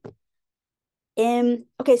atmosphere.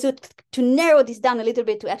 Okay, so to narrow this down a little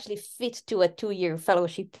bit to actually fit to a 2-year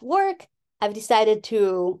fellowship work, I've decided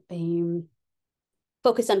to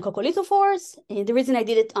focus on coccolithophores. The reason I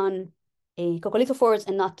did it on coccolithophores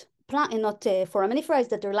and not foraminifera is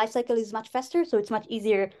that their life cycle is much faster, so it's much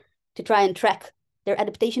easier to try and track their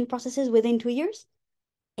adaptation processes within 2 years.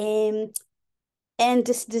 And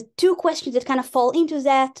the two questions that kind of fall into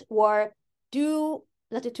that were, do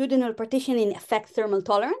latitudinal partitioning affect thermal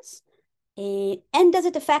tolerance? And does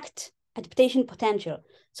it affect adaptation potential?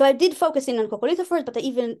 So I did focus in on coccolithophores, but I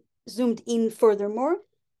even zoomed in furthermore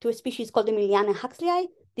to a species called Emiliana huxleyi.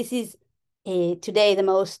 This is today the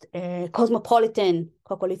most cosmopolitan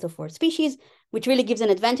coccolithophore species, which really gives an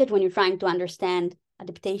advantage when you're trying to understand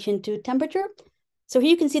adaptation to temperature. So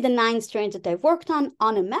here you can see the 9 strains that I've worked on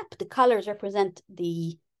a map. The colors represent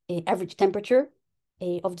the average temperature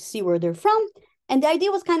of the sea where they're from. And the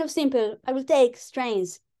idea was kind of simple. I will take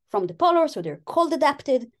strains from the polar, so they're cold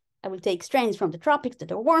adapted. I will take strains from the tropics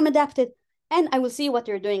that are warm adapted, and I will see what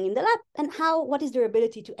they're doing in the lab and what is their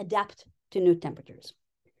ability to adapt to new temperatures.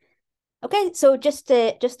 Okay, so just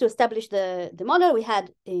to establish the model, we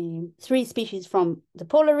had 3 species from the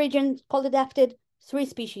polar region, cold adapted, 3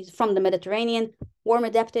 species from the Mediterranean, warm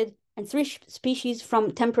adapted, and 3 species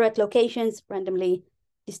from temperate locations, randomly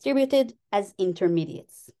distributed as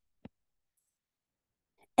intermediates.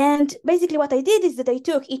 And basically what I did is that I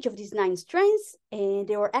took each of these 9 strains and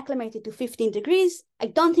they were acclimated to 15 degrees. I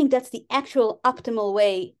don't think that's the actual optimal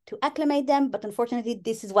way to acclimate them, but unfortunately,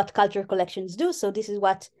 this is what culture collections do. So this is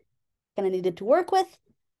what kind of needed to work with.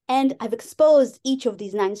 And I've exposed each of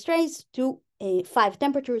these 9 strains to 5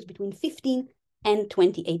 temperatures between 15 and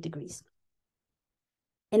 28 degrees.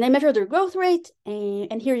 And I measured their growth rate,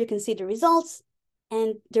 and here you can see the results.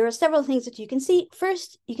 And there are several things that you can see.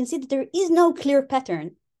 First, you can see that there is no clear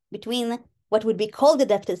pattern between what would be cold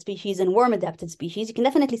adapted species and warm adapted species. You can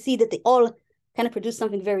definitely see that they all kind of produce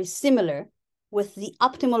something very similar. with the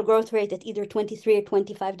optimal growth rate at either 23 or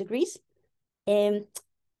 25 degrees.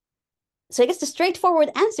 So I guess the straightforward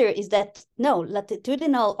answer is that no,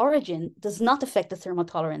 latitudinal origin does not affect the thermal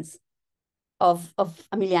tolerance of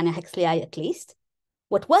Aemiliana hexleyi at least.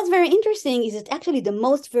 What was very interesting is that actually the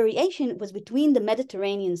most variation was between the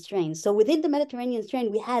Mediterranean strains. So within the Mediterranean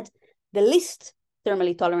strain, we had the least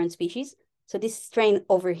thermally tolerant species. So this strain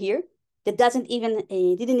over here that didn't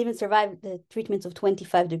even survive the treatments of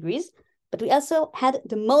 25 degrees. But we also had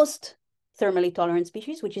the most thermally tolerant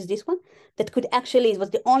species, which is this one, that could actually, it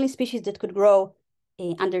was the only species that could grow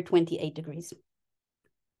under 28 degrees.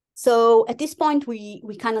 So at this point, we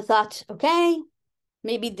kind of thought, okay,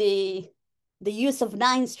 maybe the use of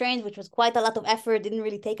 9 strains, which was quite a lot of effort, didn't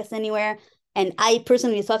really take us anywhere. And I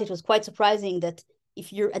personally thought it was quite surprising that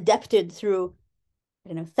if you're adapted through,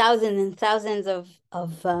 thousands and thousands of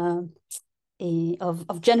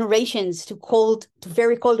generations to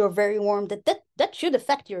very cold or very warm, that should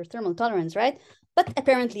affect your thermal tolerance, right? But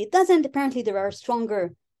apparently it doesn't. Apparently there are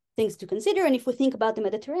stronger things to consider. And if we think about the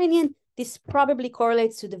Mediterranean, this probably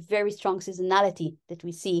correlates to the very strong seasonality that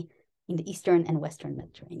we see in the Eastern and Western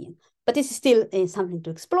Mediterranean. But this is still something to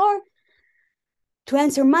explore. To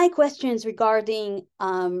answer my questions regarding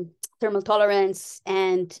thermal tolerance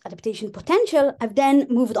and adaptation potential, I've then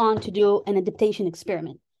moved on to do an adaptation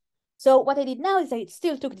experiment. So what I did now is I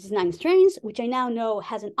still took these 9 strains, which I now know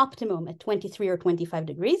has an optimum at 23 or 25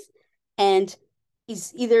 degrees, and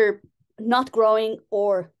is either not growing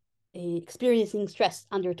or experiencing stress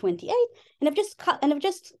under 28. And I've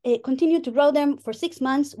just continued to grow them for 6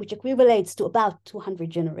 months, which equivalates to about 200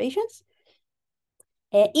 generations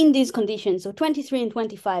in these conditions. So 23 and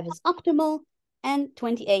 25 is optimal, and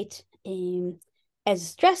 28 as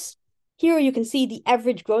stress. Here you can see the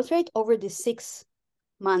average growth rate over the 6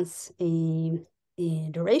 months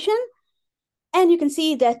duration. And you can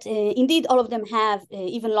see that indeed all of them have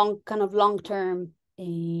even long-term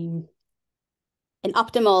an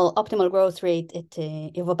optimal growth rate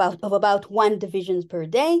of about 1 division per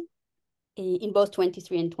day in both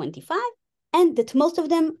 23 and 25, and that most of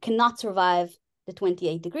them cannot survive the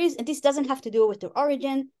 28 degrees. And this doesn't have to do with their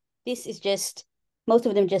origin. This is just, most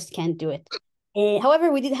of them just can't do it.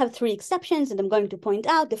 However, we did have 3 exceptions, and I'm going to point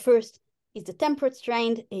out. The first is the temperate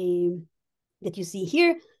strain that you see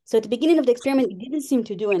here. So at the beginning of the experiment, it didn't seem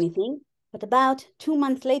to do anything, but about 2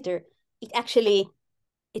 months later, it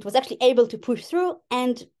was actually able to push through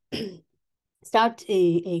and start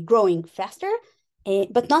growing faster,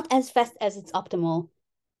 but not as fast as its optimal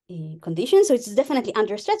condition. So it's definitely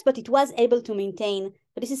under stress, but it was able to maintain.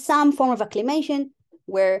 But this is some form of acclimation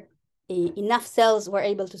where enough cells were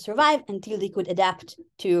able to survive until they could adapt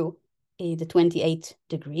to the 28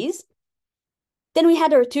 degrees. Then we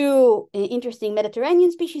had our 2 interesting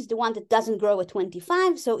Mediterranean species, the one that doesn't grow at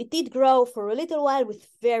 25. So it did grow for a little while with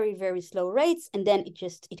very, very slow rates, and then it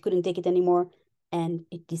couldn't take it anymore and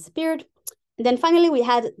it disappeared. And then finally, we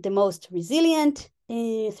had the most resilient,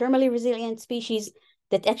 thermally resilient species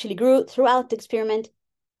that actually grew throughout the experiment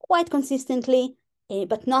quite consistently,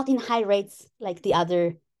 but not in high rates like the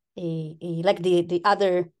other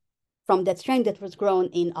from that strain that was grown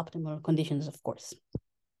in optimal conditions, of course.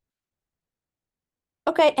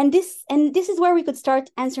 Okay, and this is where we could start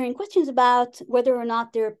answering questions about whether or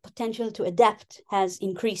not their potential to adapt has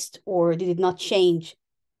increased or did it not change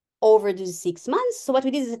over these 6 months. So what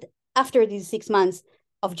we did is that after these 6 months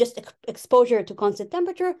of just exposure to constant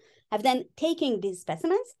temperature, I've then taken these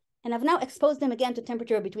specimens and I've now exposed them again to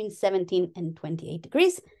temperature between 17 and 28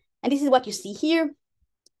 degrees. And this is what you see here.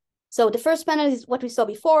 So the first panel is what we saw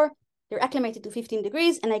before. They're acclimated to 15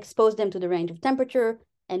 degrees, and I exposed them to the range of temperature,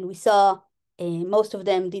 and we saw most of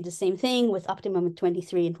them did the same thing with optimum at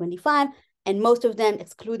 23 and 25, and most of them,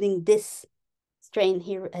 excluding this strain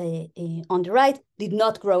here on the right, did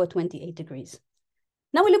not grow at 28 degrees.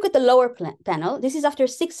 Now we look at the lower panel. This is after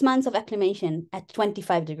 6 months of acclimation at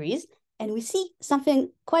 25 degrees, and we see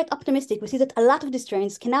something quite optimistic. We see that a lot of the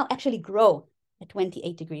strains can now actually grow at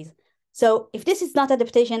 28 degrees. So if this is not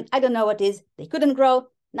adaptation, I don't know what is. They couldn't grow,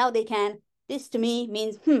 now they can. This to me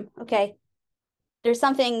means, okay, there's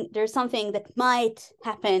something that might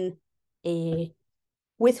happen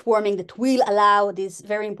with warming that will allow this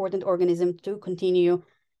very important organism to continue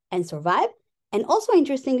and survive. And also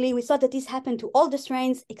interestingly, we saw that this happened to all the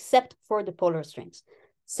strains except for the polar strains.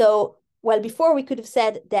 So while before we could have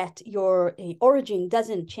said that your origin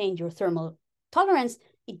doesn't change your thermal tolerance,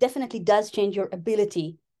 it definitely does change your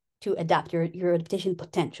ability to adapt, your adaptation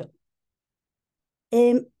potential.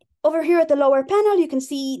 Over here at the lower panel, you can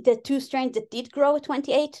see the 2 strains that did grow at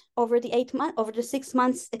 28 over the 6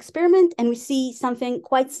 months experiment, and we see something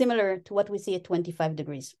quite similar to what we see at 25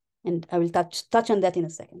 degrees. And I will touch on that in a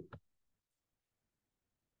second.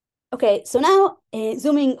 Okay, so now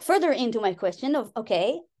zooming further into my question of,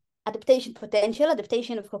 okay, adaptation potential,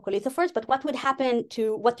 adaptation of coccolithophores, but what would happen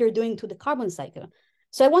to what they're doing to the carbon cycle?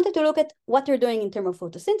 So I wanted to look at what they're doing in terms of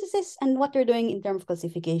photosynthesis and what they're doing in terms of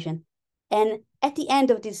calcification. And at the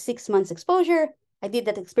end of this 6 months exposure, I did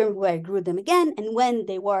that experiment where I grew them again. And when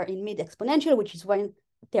they were in mid-exponential, which is when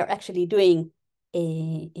they're actually doing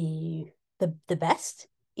the best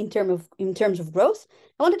in terms of growth,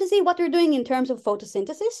 I wanted to see what they're doing in terms of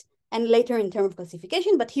photosynthesis and later in terms of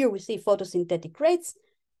calcification. But here we see photosynthetic rates.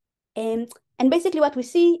 And basically what we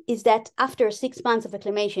see is that after 6 months of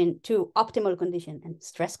acclimation to optimal condition and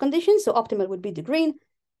stress conditions, so optimal would be the green,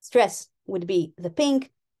 stress would be the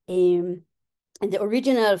pink, and the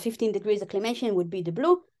original 15 degrees acclimation would be the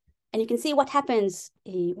blue. And you can see what happens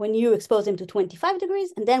when you expose them to 25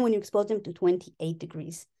 degrees and then when you expose them to 28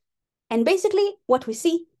 degrees. And basically what we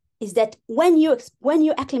see is that when you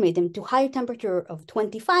acclimate them to higher temperature of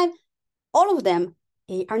 25, all of them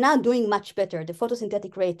are now doing much better. The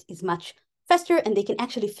photosynthetic rate is much faster and they can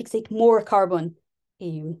actually fixate more carbon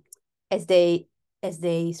as they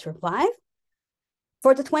survive.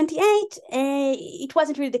 For the 28, it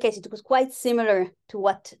wasn't really the case. It was quite similar to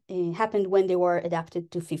what happened when they were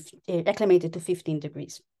acclimated to 15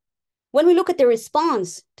 degrees. When we look at the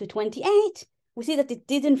response to 28, we see that it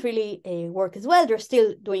didn't really work as well. They're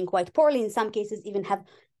still doing quite poorly. In some cases, even have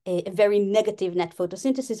a very negative net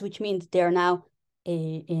photosynthesis, which means they are now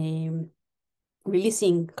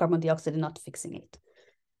releasing carbon dioxide and not fixing it.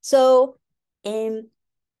 So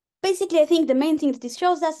basically, I think the main thing that this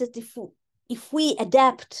shows us is that if we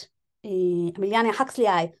adapt Aemiliana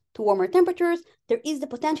huxleyi to warmer temperatures, there is the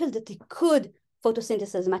potential that it could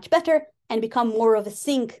photosynthesize much better and become more of a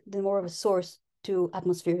sink than more of a source to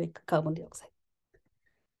atmospheric carbon dioxide.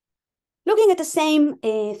 Looking at the same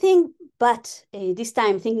thing, but this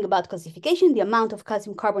time thinking about calcification, the amount of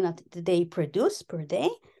calcium carbonate that they produce per day,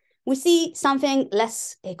 we see something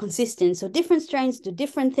less consistent. So different strains do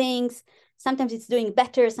different things. Sometimes it's doing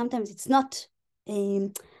better, sometimes it's not.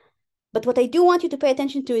 But what I do want you to pay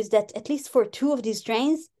attention to is that at least for 2 of these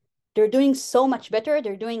strains, they're doing so much better.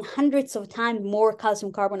 They're doing hundreds of times more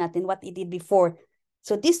calcium carbonate than what they did before.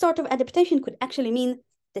 So this sort of adaptation could actually mean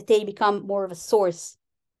that they become more of a source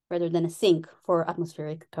rather than a sink for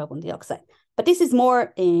atmospheric carbon dioxide. But this is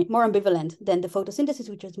more ambivalent than the photosynthesis,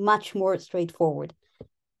 which is much more straightforward.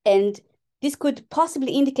 And this could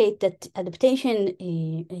possibly indicate that adaptation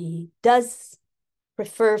does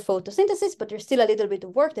prefer photosynthesis, but there's still a little bit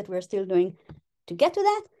of work that we're still doing to get to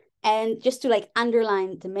that. And just to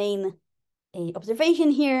underline the main observation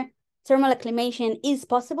here, thermal acclimation is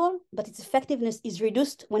possible, but its effectiveness is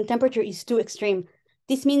reduced when temperature is too extreme.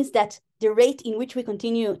 This means that the rate in which we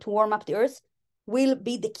continue to warm up the Earth will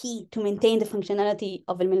be the key to maintain the functionality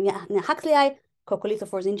of Aemiliana huxleyi,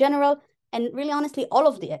 coccolithophores in general, and really honestly, all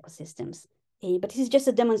of the ecosystems. But this is just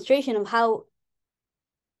a demonstration of how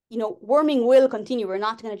warming will continue. We're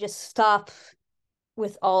not going to just stop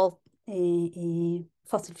with all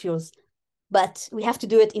fossil fuels, but we have to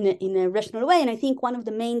do it in a rational way. And I think one of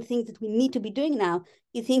the main things that we need to be doing now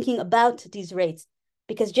is thinking about these rates,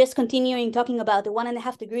 because just continuing talking about the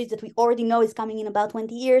 1.5 degrees that we already know is coming in about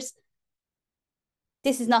 20 years,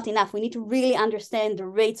 this is not enough. We need to really understand the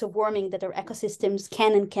rates of warming that our ecosystems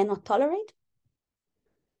can and cannot tolerate.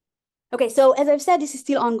 Okay, so as I've said, this is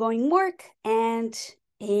still ongoing work, and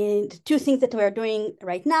the 2 things that we are doing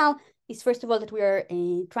right now is, first of all, that we are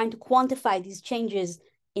trying to quantify these changes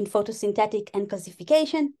in photosynthetic and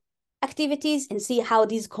calcification activities and see how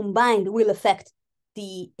these combined will affect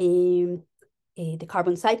the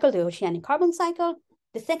carbon cycle, the oceanic carbon cycle.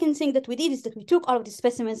 The second thing that we did is that we took all of the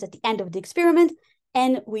specimens at the end of the experiment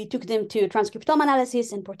and we took them to transcriptome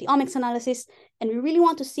analysis and proteomics analysis. And we really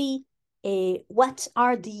want to see what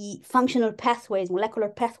are the functional pathways, molecular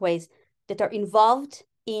pathways that are involved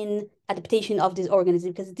in adaptation of these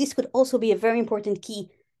organisms, because this could also be a very important key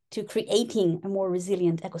to creating a more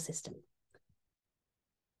resilient ecosystem.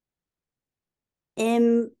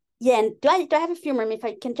 Yeah, and do I have a few more? If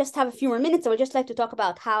I can just have a few more minutes, I would just like to talk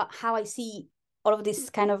about how I see all of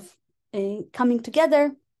this kind of coming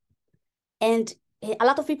together. And a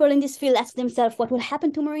lot of people in this field ask themselves what will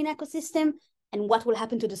happen to marine ecosystem and what will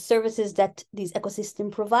happen to the services that these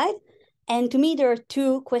ecosystems provide. And to me, there are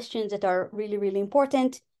 2 questions that are really, really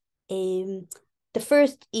important. The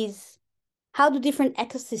first is, how do different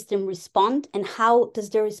ecosystems respond, and how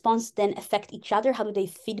does their response then affect each other? How do they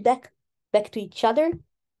feedback back to each other?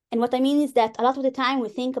 And what I mean is that a lot of the time we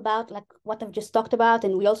think about what I've just talked about,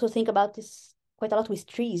 and we also think about this quite a lot with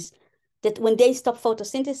trees, that when they stop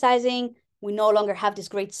photosynthesizing, we no longer have this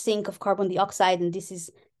great sink of carbon dioxide, and this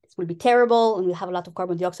will be terrible, and we'll have a lot of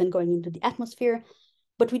carbon dioxide going into the atmosphere.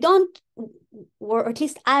 But we don't, or at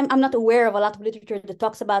least I'm not aware of a lot of literature that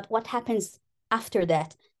talks about what happens after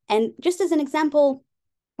that. And just as an example,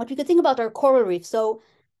 what we could think about are coral reefs. So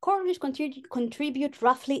coral reefs contribute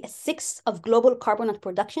roughly 1/6 of global carbonate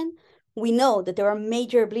production. We know that there are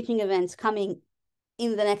major bleaching events coming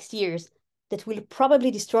in the next years that will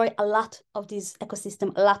probably destroy a lot of these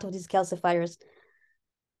ecosystems, a lot of these calcifiers.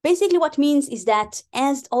 Basically, what means is that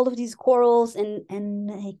as all of these corals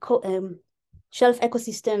and shelf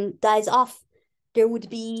ecosystem dies off, there would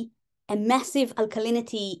be a massive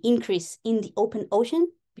alkalinity increase in the open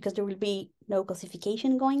ocean because there will be no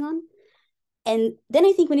calcification going on. And then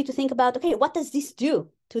I think we need to think about, okay, what does this do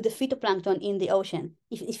to the phytoplankton in the ocean?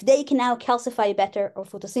 If they can now calcify better or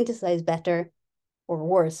photosynthesize better or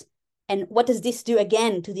worse, and what does this do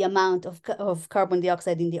again to the amount of carbon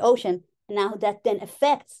dioxide in the ocean? And now that then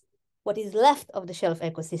affects what is left of the shelf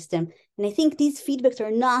ecosystem. And I think these feedbacks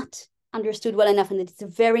are not understood well enough, and it's a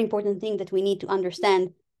very important thing that we need to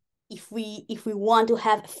understand if we want to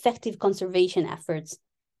have effective conservation efforts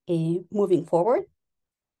moving forward.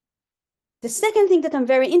 The second thing that I'm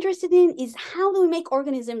very interested in is how do we make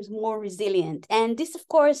organisms more resilient? And this, of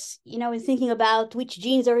course, is thinking about which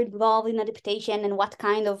genes are involved in adaptation and what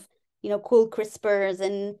kind of, cool CRISPRs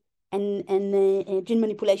and gene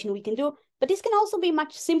manipulation we can do. But this can also be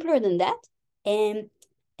much simpler than that. And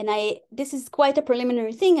this is quite a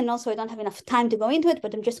preliminary thing, and also I don't have enough time to go into it,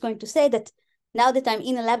 but I'm just going to say that now that I'm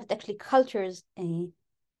in a lab that actually cultures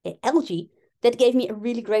algae, that gave me a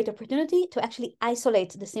really great opportunity to actually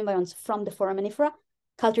isolate the symbionts from the foraminifera,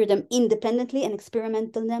 culture them independently and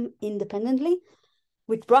experiment on them independently,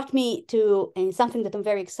 which brought me to something that I'm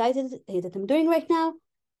very excited that I'm doing right now,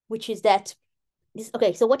 which is that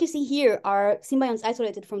so what you see here are symbionts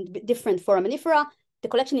isolated from different foraminifera. The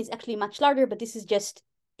collection is actually much larger, but this is just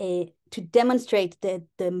to demonstrate the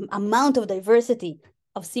amount of diversity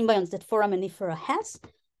of symbionts that foraminifera has.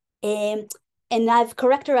 And I've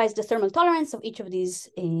characterized the thermal tolerance of each of these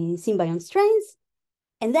symbiont strains.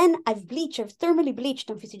 And then I've thermally bleached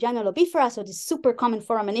Amphisygiana lobifera, so this super common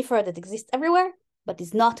foraminifera that exists everywhere, but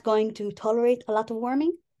is not going to tolerate a lot of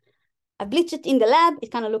warming. I've bleached it in the lab.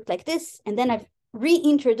 It kind of looked like this. And then I've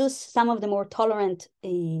reintroduced some of the more tolerant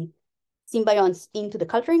symbionts into the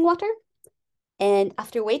culturing water. And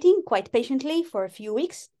after waiting quite patiently for a few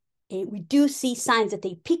weeks, we do see signs that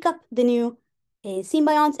they pick up the new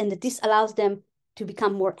symbionts and that this allows them to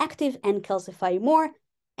become more active and calcify more.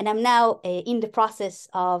 And I'm now in the process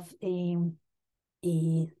of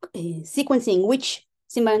sequencing which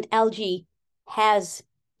symbiont algae has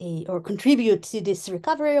or contribute to this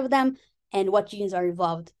recovery of them and what genes are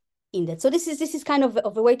involved in that. So this is kind of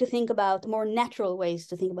a way to think about more natural ways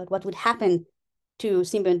to think about what would happen to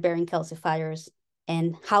symbiont-bearing calcifiers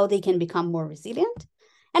and how they can become more resilient.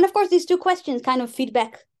 And of course, these two questions kind of feed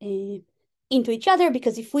back into each other,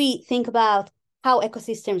 because if we think about how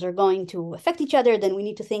ecosystems are going to affect each other, then we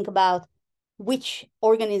need to think about which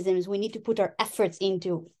organisms we need to put our efforts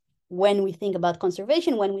into when we think about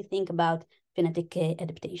conservation, when we think about genetic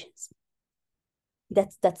adaptations.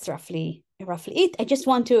 That's roughly it. I just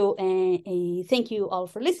want to thank you all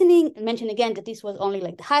for listening and mention again that this was only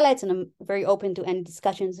like the highlights, and I'm very open to any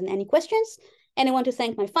discussions and any questions. And I want to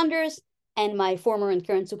thank my funders and my former and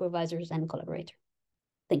current supervisors and collaborators.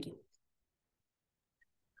 Thank you.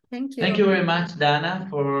 Thank you. Thank you very much, Danna,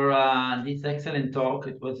 for this excellent talk.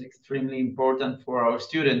 It was extremely important for our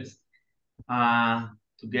students to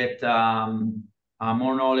get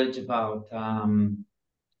more knowledge about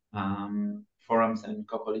forums and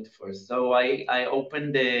coccolithophores. So I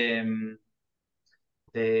opened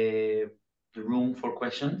the room for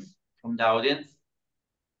questions from the audience.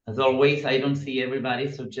 As always, I don't see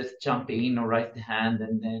everybody, so just jump in or raise the hand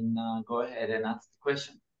and then go ahead and ask the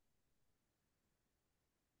question.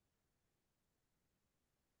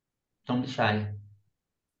 Don't be shy.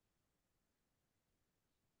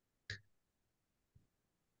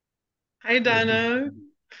 Hi, Danna.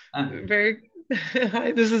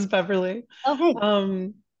 Hi, this is Beverly.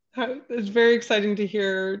 Oh, hey. It's very exciting to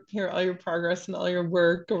hear all your progress and all your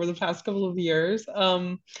work over the past couple of years.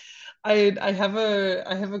 I have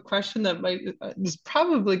a question that is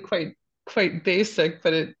probably quite basic,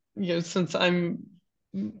 but since I'm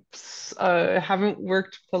haven't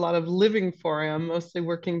worked with a lot of living foria, I'm mostly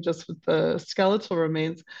working just with the skeletal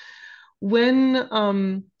remains. When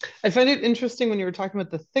I find it interesting when you were talking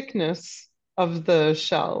about the thickness of the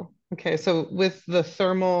shell. Okay, so with the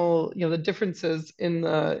thermal, the differences in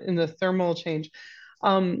the thermal change,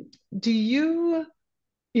 do you,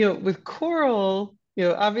 with coral,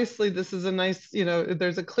 obviously this is a nice,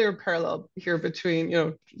 there's a clear parallel here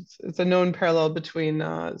between, it's a known parallel between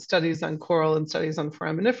studies on coral and studies on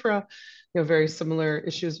foraminifera, very similar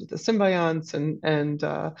issues with the symbionts and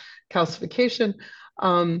calcification.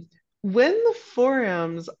 When the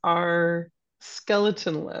forams are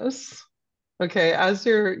skeletonless, okay, as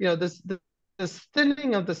you're, this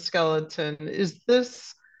thinning of the skeleton, is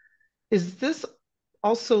this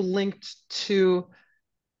also linked to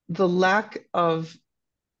the lack of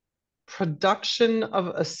production of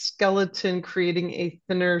a skeleton, creating a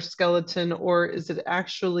thinner skeleton, or is it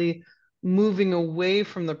actually moving away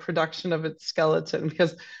from the production of its skeleton?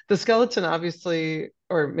 Because the skeleton obviously,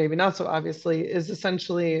 or maybe not so obviously, is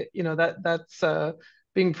essentially, that's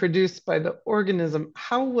being produced by the organism.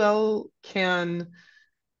 How well can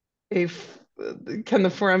the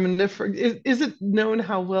foraminifera, is it known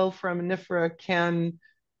how well foraminifera can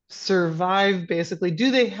survive basically?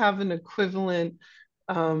 Do they have an equivalent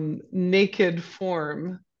naked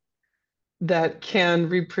form that can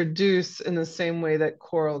reproduce in the same way that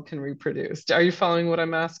coral can reproduce? Are you following what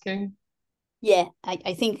I'm asking? Yeah,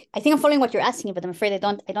 I think I'm following what you're asking, but I'm afraid I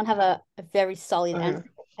don't have a very solid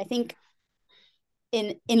answer. I think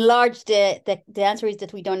in large the answer is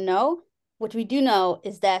that we don't know. What we do know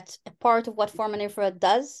is that a part of what foraminifera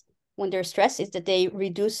does when they're stressed is that they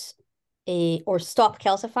reduce or stop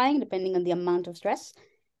calcifying depending on the amount of stress.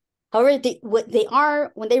 However,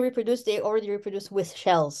 when they reproduce, they already reproduce with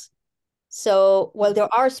shells. So while there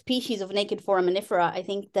are species of naked foraminifera, I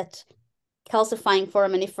think that calcifying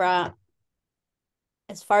foraminifera,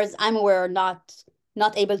 as far as I'm aware, are not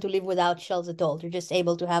able to live without shells at all. They're just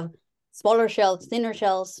able to have smaller shells, thinner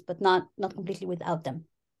shells, but not completely without them.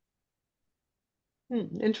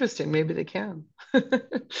 Interesting. Maybe they can.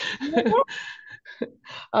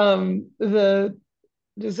 Well,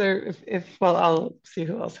 I'll see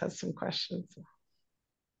who else has some questions.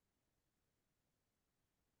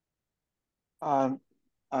 Hi,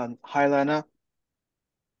 Lena.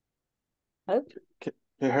 Oh. Can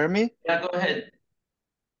you hear me? Yeah, go ahead.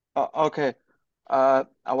 Okay. I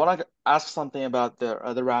want to ask something about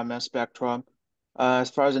the Raman spectrum. As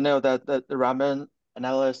far as I know, that the Raman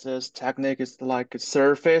analysis technique is like a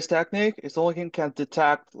surface technique. It's only can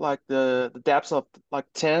detect like the depths of like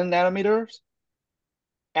 10 nanometers,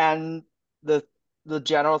 and the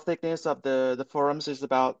general thickness of the forams is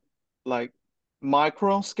about like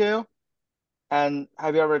micron scale. And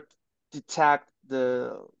have you ever detect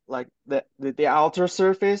the outer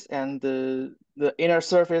surface and the inner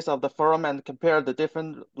surface of the foram and compare the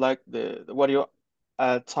different like the what you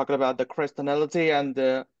talking about, the crystallinity and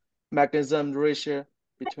the magnetism ratio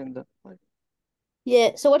between the like?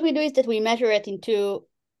 Yeah, so what we do is that we measure it in two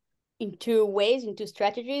ways, in two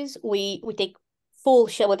strategies. We take full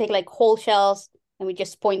shell, we take like whole shells and we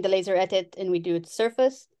just point the laser at it and we do its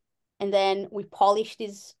surface. And then we polish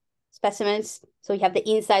these specimens. So we have the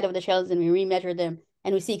inside of the shells and we remeasure them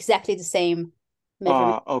and we see exactly the same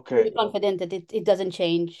measurement. Okay. Really confident that it doesn't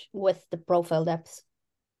change with the profile depths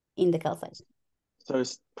in the calcite. So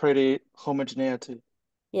it's pretty homogeneity.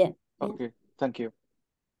 Yeah. Okay, thank you.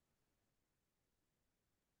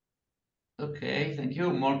 Okay, thank you.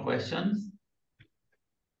 More questions?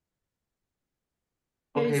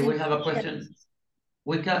 There Okay, is we have a question.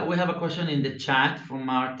 We have a question in the chat from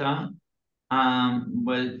Marta.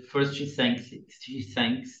 Well, first she thanks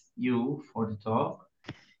you for the talk.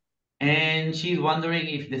 And she's wondering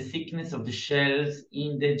if the thickness of the shells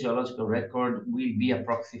in the geological record will be a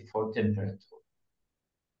proxy for temperature.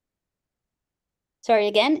 Sorry,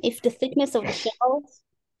 again, if the thickness of the shells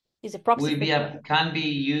is a proxy can be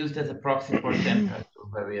used as a proxy for temperature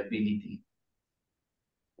variability.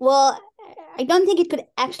 Well, I don't think it could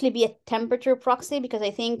actually be a temperature proxy because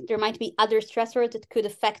I think there might be other stressors that could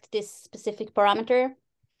affect this specific parameter.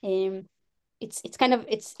 It's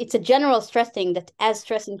a general stress thing that as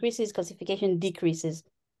stress increases, calcification decreases.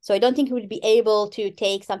 So I don't think we would be able to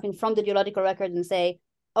take something from the geological record and say,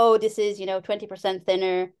 oh, this is 20%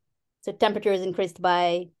 thinner, so temperature is increased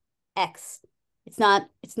by X. It's not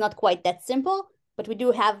quite that simple, but we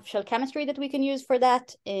do have shell chemistry that we can use for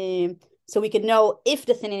that. So we can know if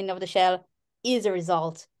the thinning of the shell is a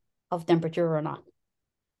result of temperature or not.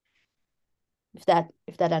 If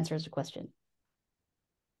that answers the question.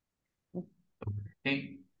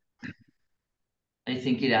 Okay. I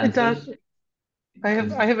think it answers. I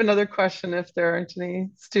have another question if there aren't any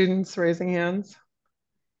students raising hands.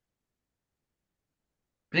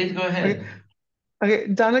 Please go ahead. Okay,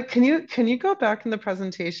 Danna, can you go back in the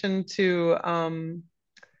presentation to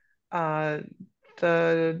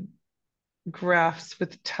the graphs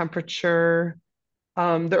with temperature,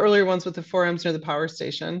 the earlier ones with the forams near the power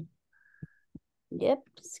station? Yep,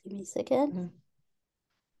 just give me a second. Mm-hmm.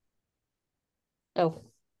 Oh,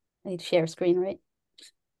 I need to share screen, right?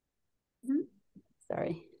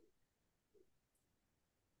 Sorry.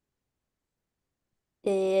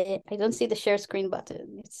 I don't see the share screen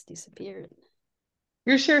button. It's disappeared.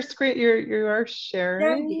 Your share screen, you are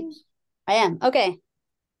sharing? I am, okay.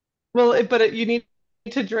 Well, you need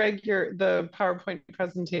to drag the PowerPoint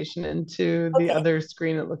presentation into the other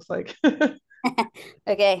screen, it looks like.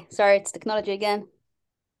 Okay, sorry, it's technology again.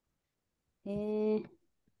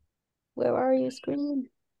 Where are you, screen?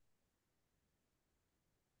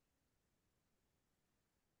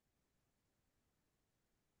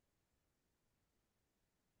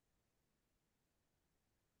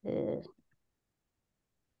 It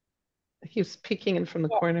keeps peeking in from the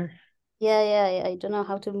corner. Yeah, I don't know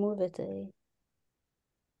how to move it.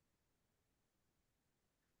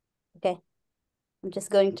 Okay, I'm just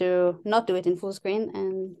going to not do it in full screen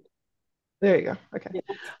and there you go. Okay.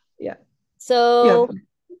 Yeah. So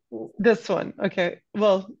yeah, this one. Okay.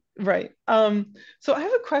 Well, right. So I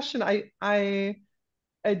have a question.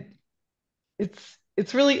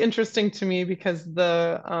 It's really interesting to me because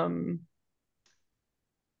the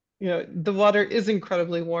the water is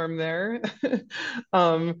incredibly warm there.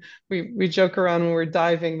 We joke around when we're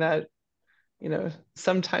diving that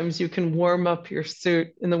sometimes you can warm up your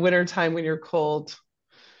suit in the wintertime when you're cold.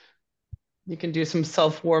 You can do some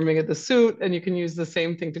self-warming of the suit, and you can use the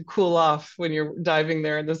same thing to cool off when you're diving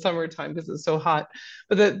there in the summertime because it's so hot.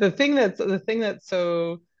 But the thing that's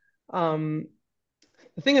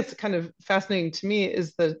kind of fascinating to me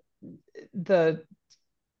is the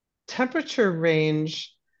temperature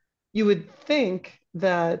range. You would think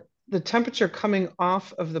that the temperature coming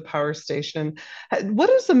off of the power station, what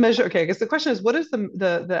is the measure? Okay, I guess the question is, what is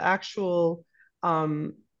the actual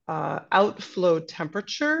outflow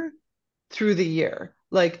temperature through the year?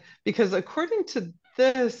 Like, because according to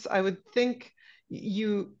this, I would think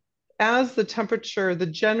as the temperature,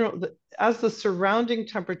 as the surrounding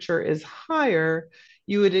temperature is higher,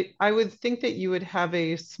 I would think that you would have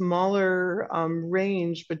a smaller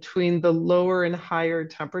range between the lower and higher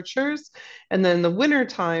temperatures. And then the winter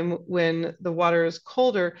time, when the water is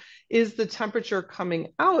colder, is the temperature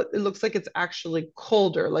coming out, it looks like it's actually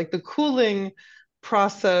colder. Like the cooling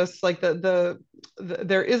process, like there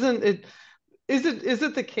isn't it. Is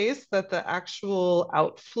it the case that the actual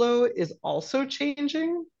outflow is also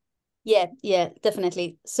changing? Yeah,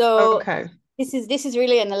 definitely. So Okay. this is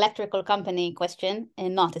really an electrical company question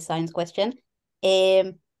and not a science question.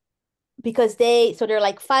 Because there are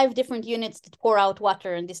like 5 different units that pour out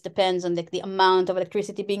water, and this depends on the amount of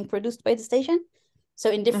electricity being produced by the station.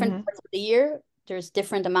 So in different parts of the year, there's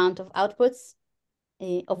different amount of outputs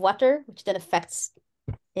of water, which then affects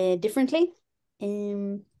differently.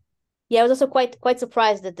 Yeah, I was also quite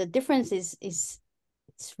surprised that the difference is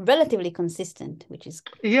it's relatively consistent, which is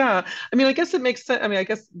Yeah. I mean, I guess it makes sense. I mean, I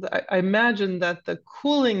guess I imagine that the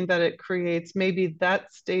cooling that it creates, maybe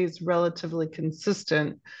that stays relatively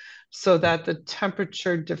consistent so that the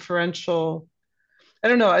temperature differential, I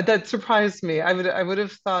don't know, that surprised me. I would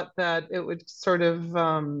have thought that it would sort of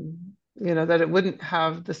that it wouldn't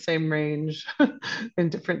have the same range in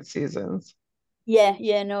different seasons.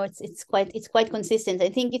 Yeah, no, it's quite consistent. I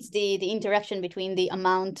think it's the interaction between the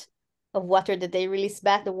amount of water that they release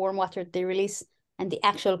back, the warm water they release, and the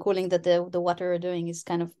actual cooling that the water are doing is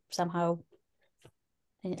kind of somehow.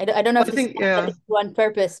 I don't know if this is on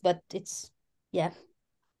purpose, but it's yeah.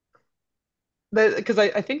 Because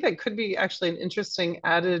I think that could be actually an interesting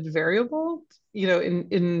added variable,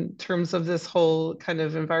 in terms of this whole kind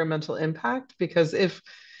of environmental impact. Because I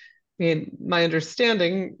mean, my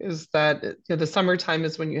understanding is that the summertime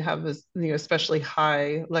is when you have this, especially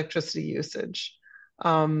high electricity usage.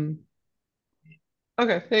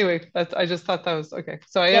 Okay, anyway, I just thought that was okay.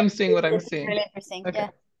 So I am seeing what I'm seeing. Really interesting. Okay.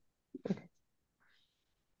 Yeah.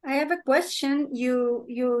 I have a question.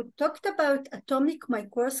 You talked about atomic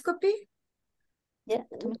microscopy. Yeah.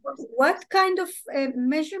 What kind of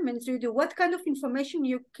measurements do you do? What kind of information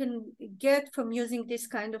you can get from using this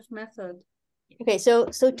kind of method? Okay, so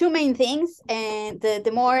 2 main things, and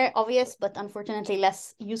the more obvious but unfortunately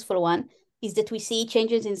less useful one is that we see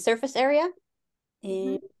changes in surface area.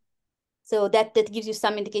 So that gives you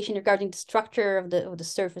some indication regarding the structure of the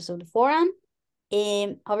surface of the forearm.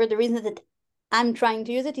 However, the reason that I'm trying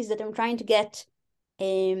to use it is that I'm trying to get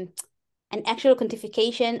an actual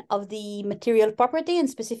quantification of the material property, and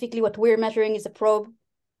specifically what we're measuring is a probe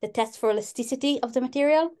that tests for elasticity of the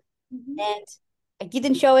material. And I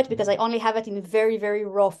didn't show it because I only have it in a very, very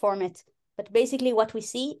raw format. But basically what we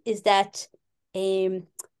see is that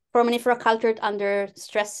foraminifera cultured under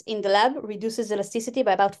stress in the lab reduces elasticity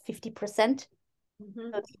by about 50%.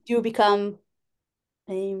 Mm-hmm. So they do become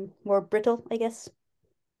more brittle, I guess.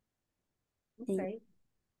 Okay.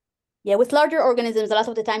 Yeah, with larger organisms, a lot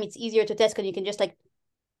of the time it's easier to test because you can just like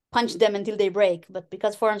punch them until they break. But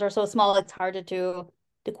because forms are so small, it's harder to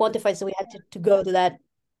quantify. So we had to go to that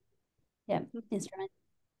instrument.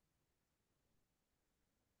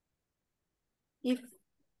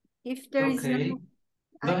 If there is Okay. no,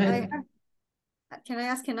 Go ahead. can I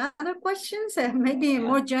ask another question? Maybe a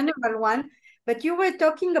more general one. But you were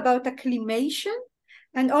talking about acclimation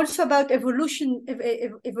and also about evolution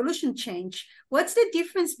change. What's the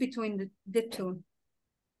difference between the two?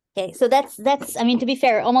 Okay, so that's I mean, to be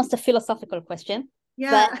fair, almost a philosophical question.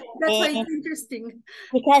 Yeah, but, that's why it's interesting.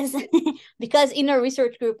 Because in our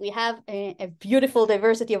research group, we have a beautiful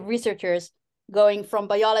diversity of researchers going from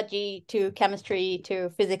biology to chemistry to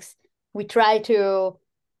physics. We try to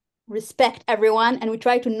respect everyone and we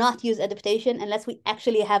try to not use adaptation unless we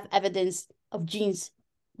actually have evidence of genes,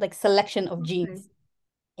 like selection of genes,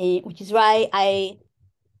 which is why I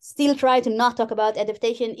still try to not talk about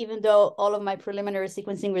adaptation, even though all of my preliminary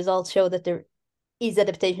sequencing results show that there is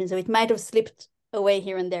adaptation. So it might have slipped away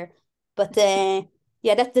here and there. But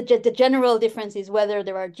yeah, that's the general difference is whether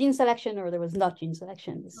there are gene selection or there was not gene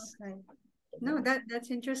selection. Okay. No,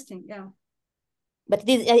 that's interesting. Yeah. But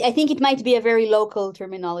this, I think it might be a very local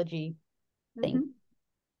terminology thing.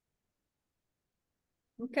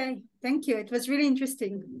 Mm-hmm. Okay, thank you. It was really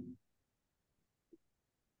interesting.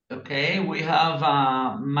 Okay, we have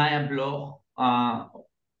Maya Bloch.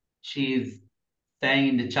 She's saying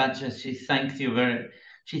in the chat, she thanks you,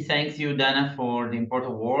 Danna, for the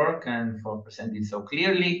important work and for presenting so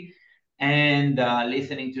clearly and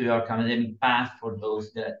listening to your academic path for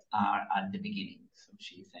those that are at the beginning. So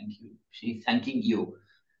she's thanking you.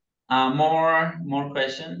 More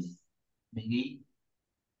questions, maybe?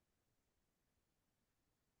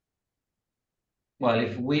 Well,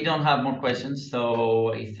 if we don't have more questions,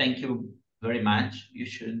 so I thank you very much. You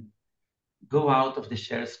should go out of the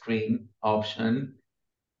share screen option.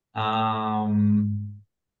 I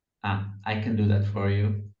can do that for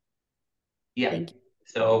you. Yeah,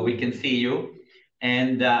 so we can see you,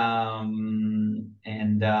 and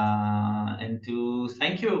to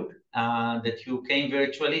thank you that you came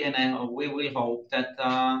virtually, and we will hope that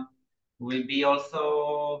will be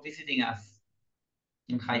also visiting us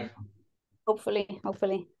in Haifa. Hopefully. All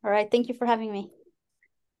right, thank you for having me.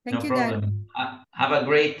 Thank no you, Dan. problem. Have a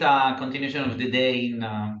great continuation of the day in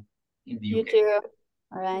the UK. You too.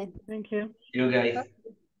 All right. Thank you. You guys.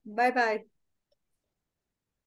 Bye-bye.